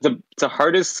 the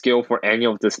hardest skill for any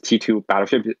of this T2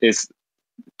 battleship is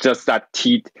just that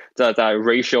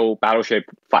ratio battleship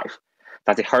 5.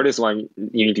 that's the hardest one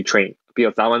you need to train,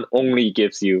 because that one only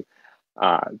gives you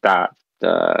that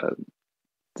the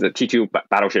T2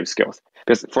 battleship skills.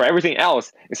 Because for everything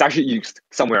else, it's actually used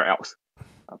somewhere else.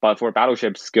 But for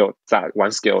battleship skill, that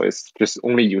one skill is just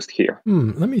only used here.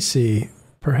 Let me see.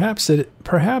 Perhaps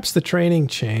the training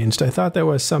changed. I thought that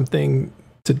was something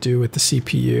to do with the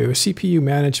CPU. CPU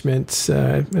management,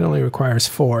 it only requires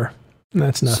 4. And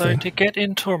that's nothing. So to get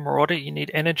into a Marauder, you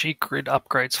need energy grid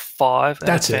upgrades 5 and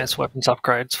That's advanced weapons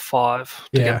upgrades 5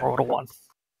 to get Marauder 1.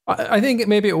 I think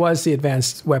maybe it was the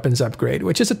advanced weapons upgrade,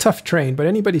 which is a tough train, but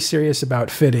anybody serious about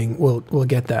fitting will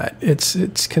get that.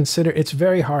 It's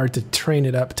very hard to train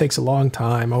it up. It takes a long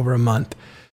time, over a month.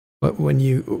 But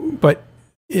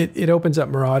it opens up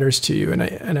Marauders to you,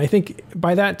 and I think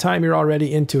by that time you're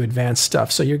already into advanced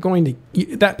stuff. So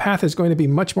that path is going to be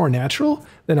much more natural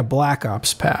than a Black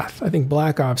Ops path. I think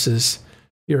Black Ops is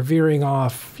you're veering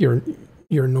off your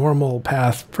normal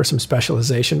path for some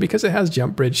specialization because it has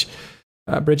jump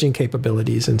bridging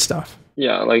capabilities and stuff.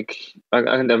 Yeah, like I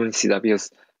can definitely see that,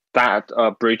 because that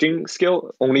bridging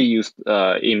skill only used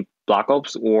in Black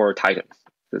Ops or Titan.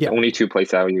 There's only 2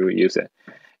 places that you use it.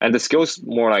 And the skill's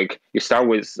more like you start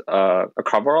with a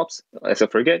cover ops as a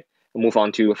frigate, move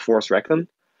on to Force Recon,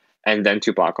 and then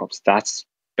to Black Ops. That's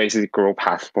basically growth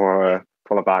path for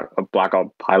a Black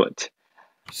Ops pilot.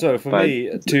 So for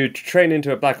me, to train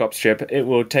into a Black Ops ship, it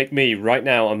will take me right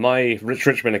now on my Rich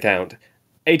Richmond account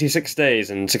 86 days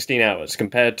and 16 hours,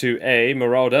 compared to a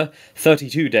Marauder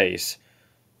 32 days.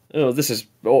 Oh, this is...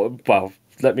 well,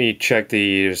 let me check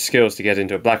the skills to get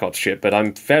into a Black Ops ship, but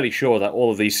I'm fairly sure that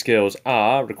all of these skills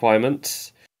are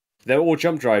requirements. They're all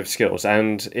jump drive skills,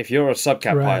 and if you're a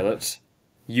subcap pilot,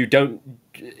 you don't...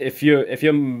 If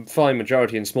you're flying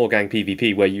majority in small gang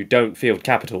PvP, where you don't field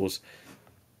capitals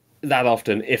that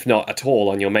often, if not at all,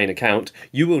 on your main account,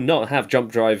 you will not have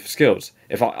jump drive skills.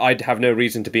 If I'd have no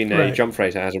reason to be in a jump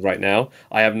freighter as of right now.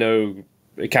 I have no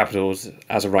capitals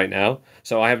as of right now,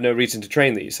 so I have no reason to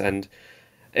train these. And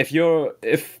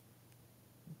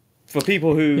for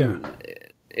people who,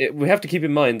 we have to keep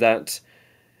in mind that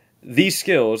these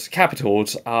skills,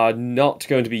 capitals, are not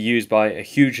going to be used by a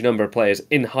huge number of players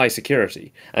in high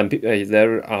security, and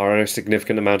there are a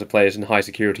significant amount of players in high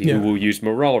security who will use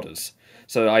Marauders.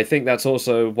 So I think that's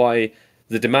also why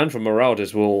the demand for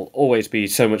Marauders will always be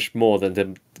so much more than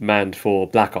the demand for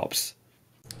Black Ops.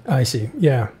 I see.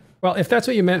 Yeah. Well, if that's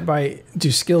what you meant by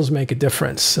do skills make a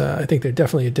difference, I think they're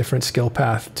definitely a different skill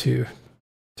path to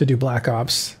do Black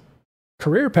Ops.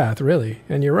 Career path, really.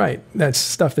 And you're right. That's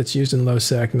stuff that's used in low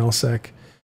sec, null sec,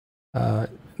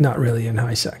 not really in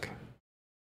high sec.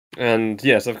 And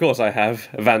yes, of course I have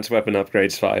Advanced Weapon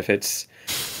Upgrades 5. It's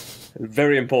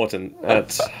very important.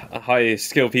 At high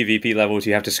skill PvP levels,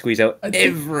 you have to squeeze out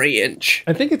every inch.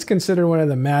 I think it's considered one of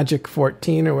the Magic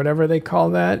 14 or whatever they call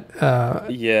that.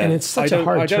 And it's such a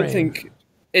hard train. I don't think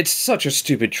it's such a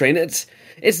stupid train. It's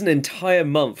an entire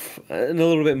month and a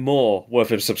little bit more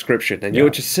worth of subscription, and you're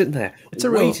just sitting there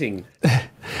waiting.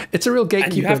 It's a real gatekeeper.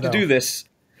 And you have to do this.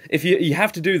 If you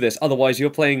have to do this, otherwise you're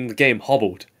playing the game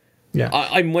hobbled. Yeah,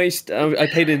 I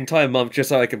paid an entire month just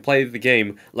so I can play the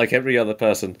game like every other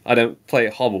person. I don't play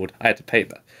it hobbled. I had to pay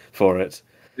for it.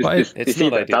 It's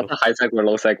not ideal. That's a high sec or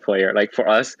low sec player. Like for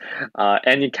us,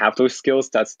 any capital skills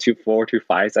that's 2.4,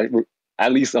 2.5, that's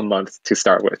at least a month to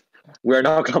start with. We're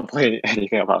not complaining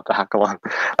anything about that. Come on,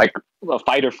 like a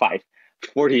fighter 5,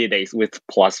 48 days with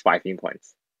plus 15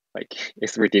 points. Like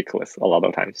it's ridiculous a lot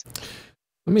of times.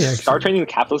 Let me start training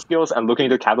capital skills and looking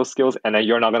into capital skills, and then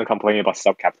you're not going to complain about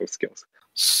sub-capital skills.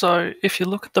 So if you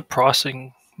look at the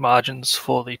pricing margins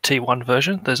for the T1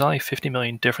 version, there's only 50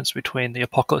 million difference between the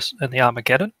Apocalypse and the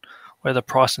Armageddon, where the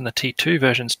price in the T2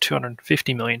 version is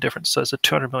 250 million difference. So there's a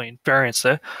 200 million variance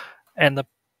there, and the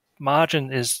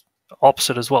margin is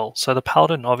opposite as well. So the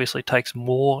Paladin obviously takes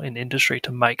more in industry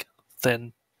to make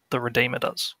than the Redeemer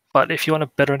does. But if you want a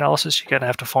better analysis, you're going to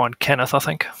have to find Kenneth, I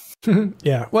think.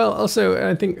 Yeah. Well, also,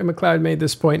 I think McLeod made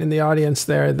this point in the audience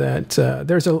there that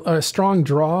there's a strong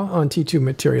draw on T2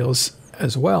 materials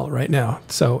as well right now.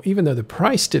 So even though the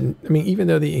price even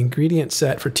though the ingredient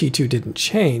set for T2 didn't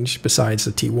change, besides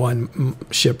the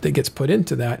T1 ship that gets put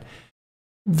into that,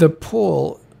 the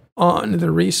pull on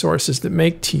the resources that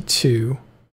make T2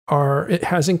 it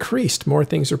has increased. More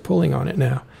things are pulling on it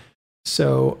now.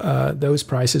 So those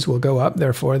prices will go up.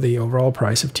 Therefore, the overall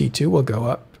price of T2 will go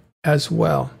up as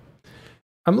well.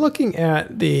 I'm looking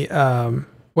at the,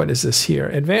 what is this here?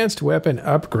 Advanced weapon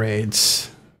upgrades.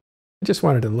 I just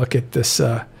wanted to look at this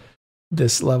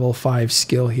this level 5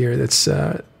 skill here that's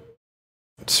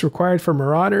it's required for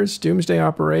Marauders, Doomsday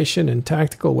Operation, and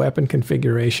Tactical Weapon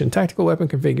Configuration. Tactical Weapon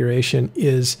Configuration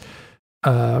is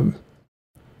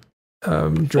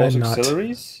Force Dreadnought.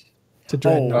 auxiliaries? It's a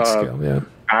Dreadnought skill, yeah.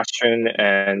 Bastion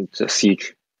and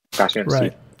Siege. Bastion and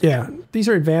Right. Siege. Yeah. These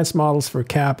are advanced models for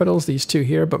capitals, these two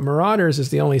here, but Marauders is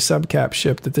the only subcap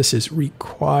ship that this is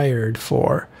required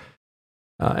for.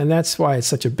 And that's why it's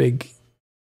such a big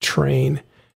train.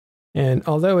 And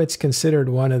although it's considered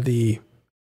one of the,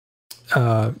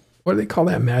 what do they call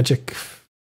that? Magic,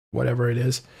 whatever it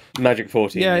is. Magic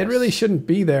 14. Yeah, yes. it really shouldn't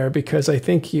be there because I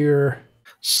think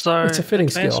So it's a fitting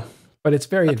skill, but it's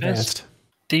very advanced.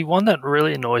 The one that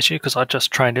really annoys you, because I just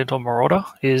trained into a Marauder,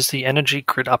 is the energy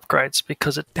grid upgrades,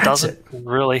 because it doesn't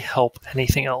really help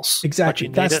anything else. Exactly,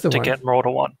 But you that's need it the to one. get Marauder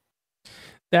 1.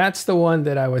 That's the one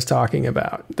that I was talking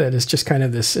about. That is just kind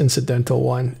of this incidental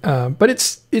one. But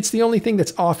it's the only thing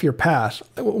that's off your path.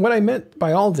 What I meant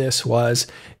by all this was,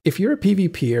 if you're a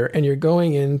PvPer and you're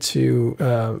going into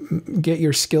get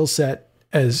your skill set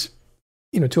as,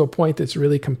 to a point that's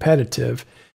really competitive,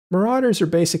 Marauders are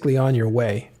basically on your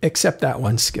way, except that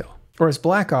one skill. Whereas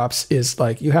Black Ops is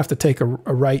like, you have to take a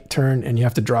right turn and you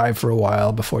have to drive for a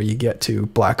while before you get to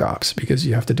Black Ops, because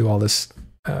you have to do all this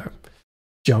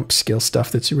jump skill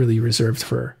stuff that's really reserved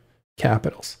for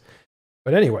capitals.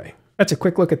 But anyway, that's a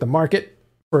quick look at the market.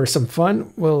 For some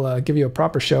fun, we'll give you a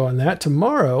proper show on that.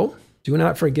 Tomorrow, do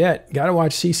not forget, got to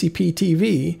watch CCP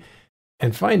TV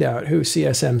and find out who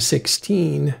CSM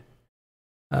 16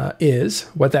 is,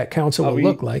 what that council will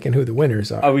look like, and who the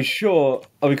winners are. Are we sure?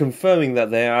 Are we confirming that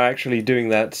they are actually doing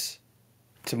that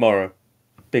tomorrow?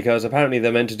 Because apparently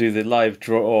they're meant to do the live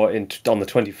draw on the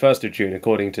 21st of June,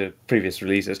 according to previous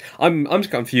releases. I'm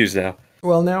confused now.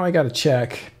 Well, now I got to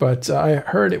check, but I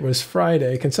heard it was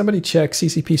Friday. Can somebody check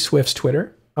CCP Swift's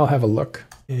Twitter? I'll have a look,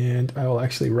 and I will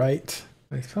actually write.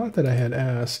 I thought that I had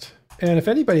asked. And if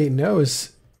anybody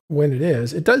knows when it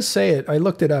is, it does say it. I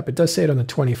looked it up. It does say it on the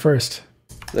 21st.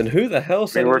 Then who the hell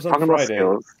said it was on Friday?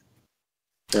 Skills.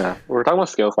 Yeah, we're talking about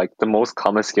skills. Like the most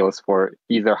common skills for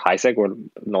either high-sec or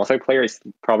null-sec player is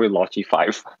probably Log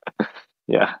G5.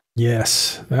 Yeah.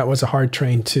 Yes, that was a hard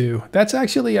train too. That's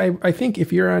actually, I think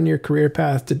if you're on your career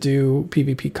path to do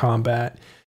PvP combat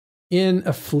in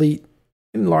a fleet,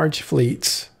 in large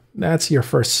fleets, that's your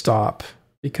first stop.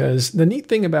 Because the neat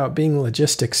thing about being a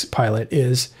logistics pilot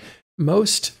is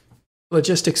most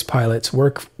logistics pilots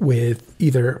work with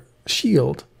either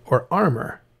shield or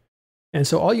armor. And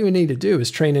so all you need to do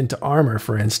is train into armor,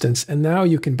 for instance, and now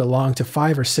you can belong to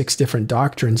 5 or 6 different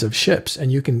doctrines of ships,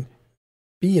 and you can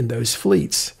be in those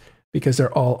fleets because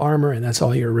they're all armor and that's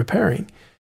all you're repairing.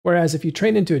 Whereas if you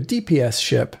train into a DPS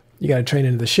ship, you got to train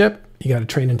into the ship, you got to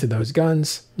train into those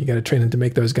guns, you got to train into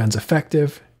make those guns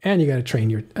effective, and you got to train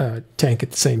your tank at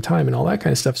the same time and all that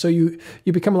kind of stuff. So you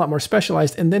become a lot more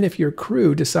specialized. And then if your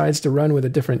crew decides to run with a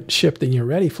different ship than you're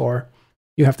ready for,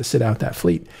 you have to sit out that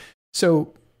fleet.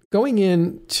 So going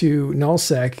into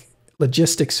nullsec,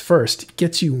 logistics first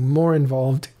gets you more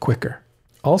involved quicker.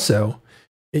 Also,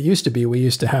 it used to be we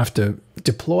used to have to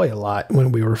deploy a lot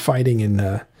when we were fighting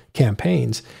in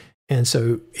campaigns. And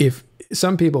so if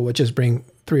some people would just bring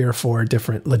 3 or 4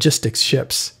 different logistics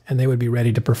ships and they would be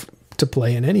ready to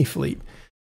play in any fleet,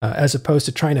 as opposed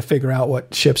to trying to figure out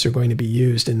what ships are going to be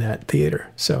used in that theater.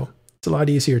 So it's a lot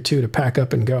easier too to pack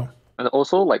up and go. And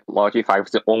also, like Log G5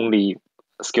 is the only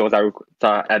skill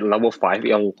that at level 5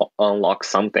 it unlocks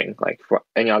something. Like for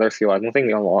any other skill, I don't think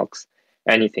it unlocks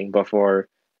anything. But for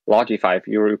Log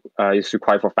G5, it's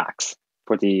required for fax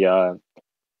for the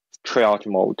triage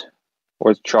mode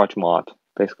or triage mod,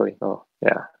 basically. Oh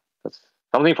yeah, that's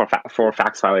something for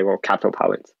fax pilot or capital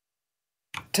pilots.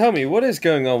 Tell me, what is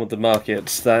going on with the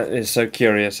markets that is so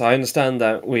curious? I understand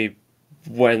that we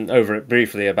went over it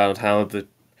briefly about how the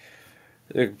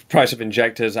price of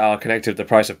injectors are connected to the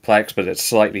price of Plex, but it's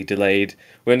slightly delayed.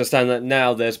 We understand that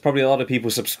now there's probably a lot of people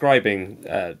subscribing,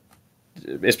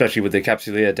 especially with the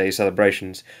Capsuleer Day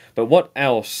celebrations. But what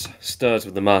else stirs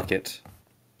with the market?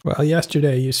 Well,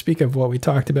 yesterday, you speak of what we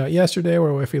talked about yesterday,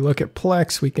 where if we look at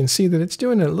Plex, we can see that it's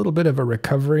doing a little bit of a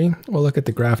recovery. We'll look at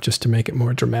the graph just to make it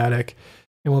more dramatic.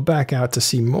 And we'll back out to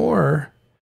see more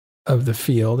of the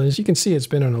field. And as you can see, it's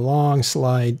been on a long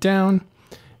slide down.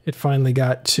 It finally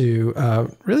got to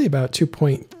really about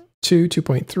 2.2,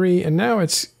 2.3. And now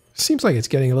it seems like it's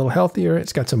getting a little healthier.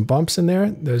 It's got some bumps in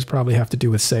there. Those probably have to do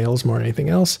with sales more than anything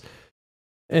else.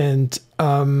 And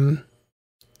on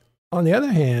the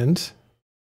other hand,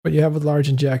 what you have with large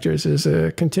injectors is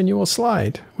a continual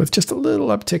slide with just a little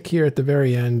uptick here at the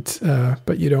very end,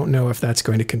 but you don't know if that's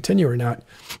going to continue or not.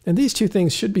 And these two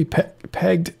things should be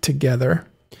pegged together,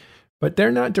 but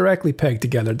they're not directly pegged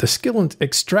together. The skill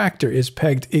extractor is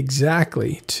pegged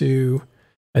exactly to,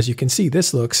 as you can see,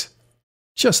 this looks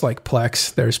just like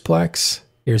Plex. There's Plex,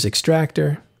 here's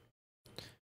extractor.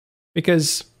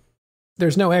 because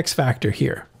there's no X factor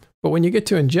here. But when you get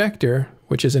to injector,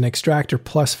 which is an extractor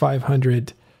plus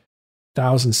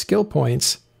 500,000 skill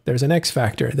points, there's an X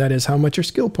factor. That is how much your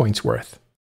skill points worth.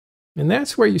 And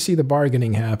that's where you see the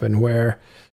bargaining happen, where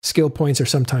skill points are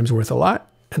sometimes worth a lot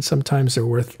and sometimes they're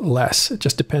worth less. It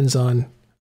just depends on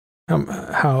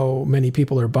how many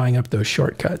people are buying up those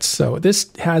shortcuts. So this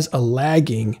is a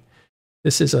lagging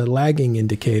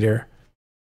indicator.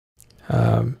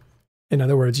 In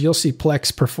other words, you'll see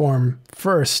Plex perform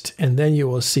first, and then you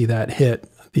will see that hit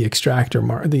the injector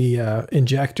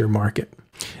market.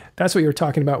 That's what you were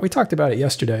talking about. We talked about it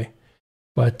yesterday,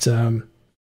 but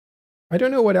I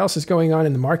don't know what else is going on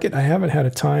in the market. I haven't had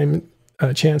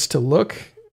a chance to look.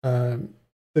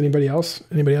 Anybody else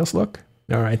look?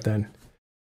 All right, then.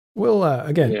 We'll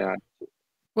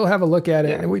we'll have a look at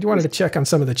it, and we wanted to check on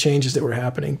some of the changes that were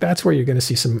happening. That's where you're going to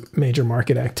see some major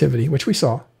market activity, which we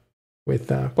saw with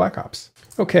Black Ops.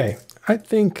 Okay, I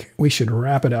think we should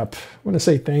wrap it up. I want to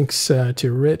say thanks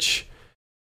to Rich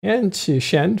and to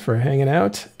Shen for hanging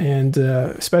out, and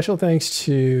special thanks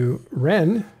to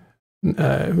Ren,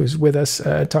 who's with us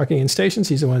Talking in Stations.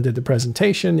 He's the one who did the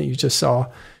presentation that you just saw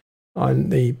on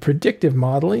the predictive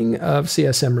modeling of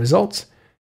CSM results.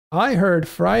 I heard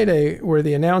Friday were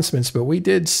the announcements, but we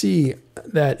did see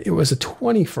that it was the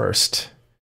 21st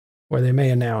where they may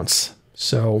announce.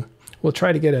 So we'll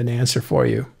try to get an answer for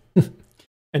you.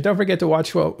 And don't forget to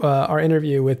watch our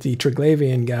interview with the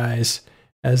Triglavian guys,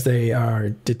 as they are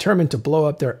determined to blow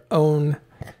up their own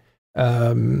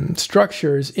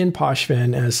structures in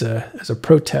Poshvin as a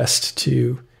protest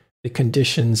to the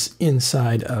conditions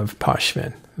inside of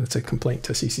Poshvin. That's a complaint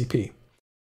to CCP.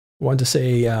 Want to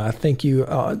say thank you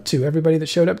to everybody that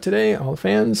showed up today, all the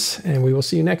fans, and we will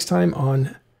see you next time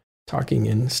on Talking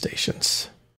in Stations.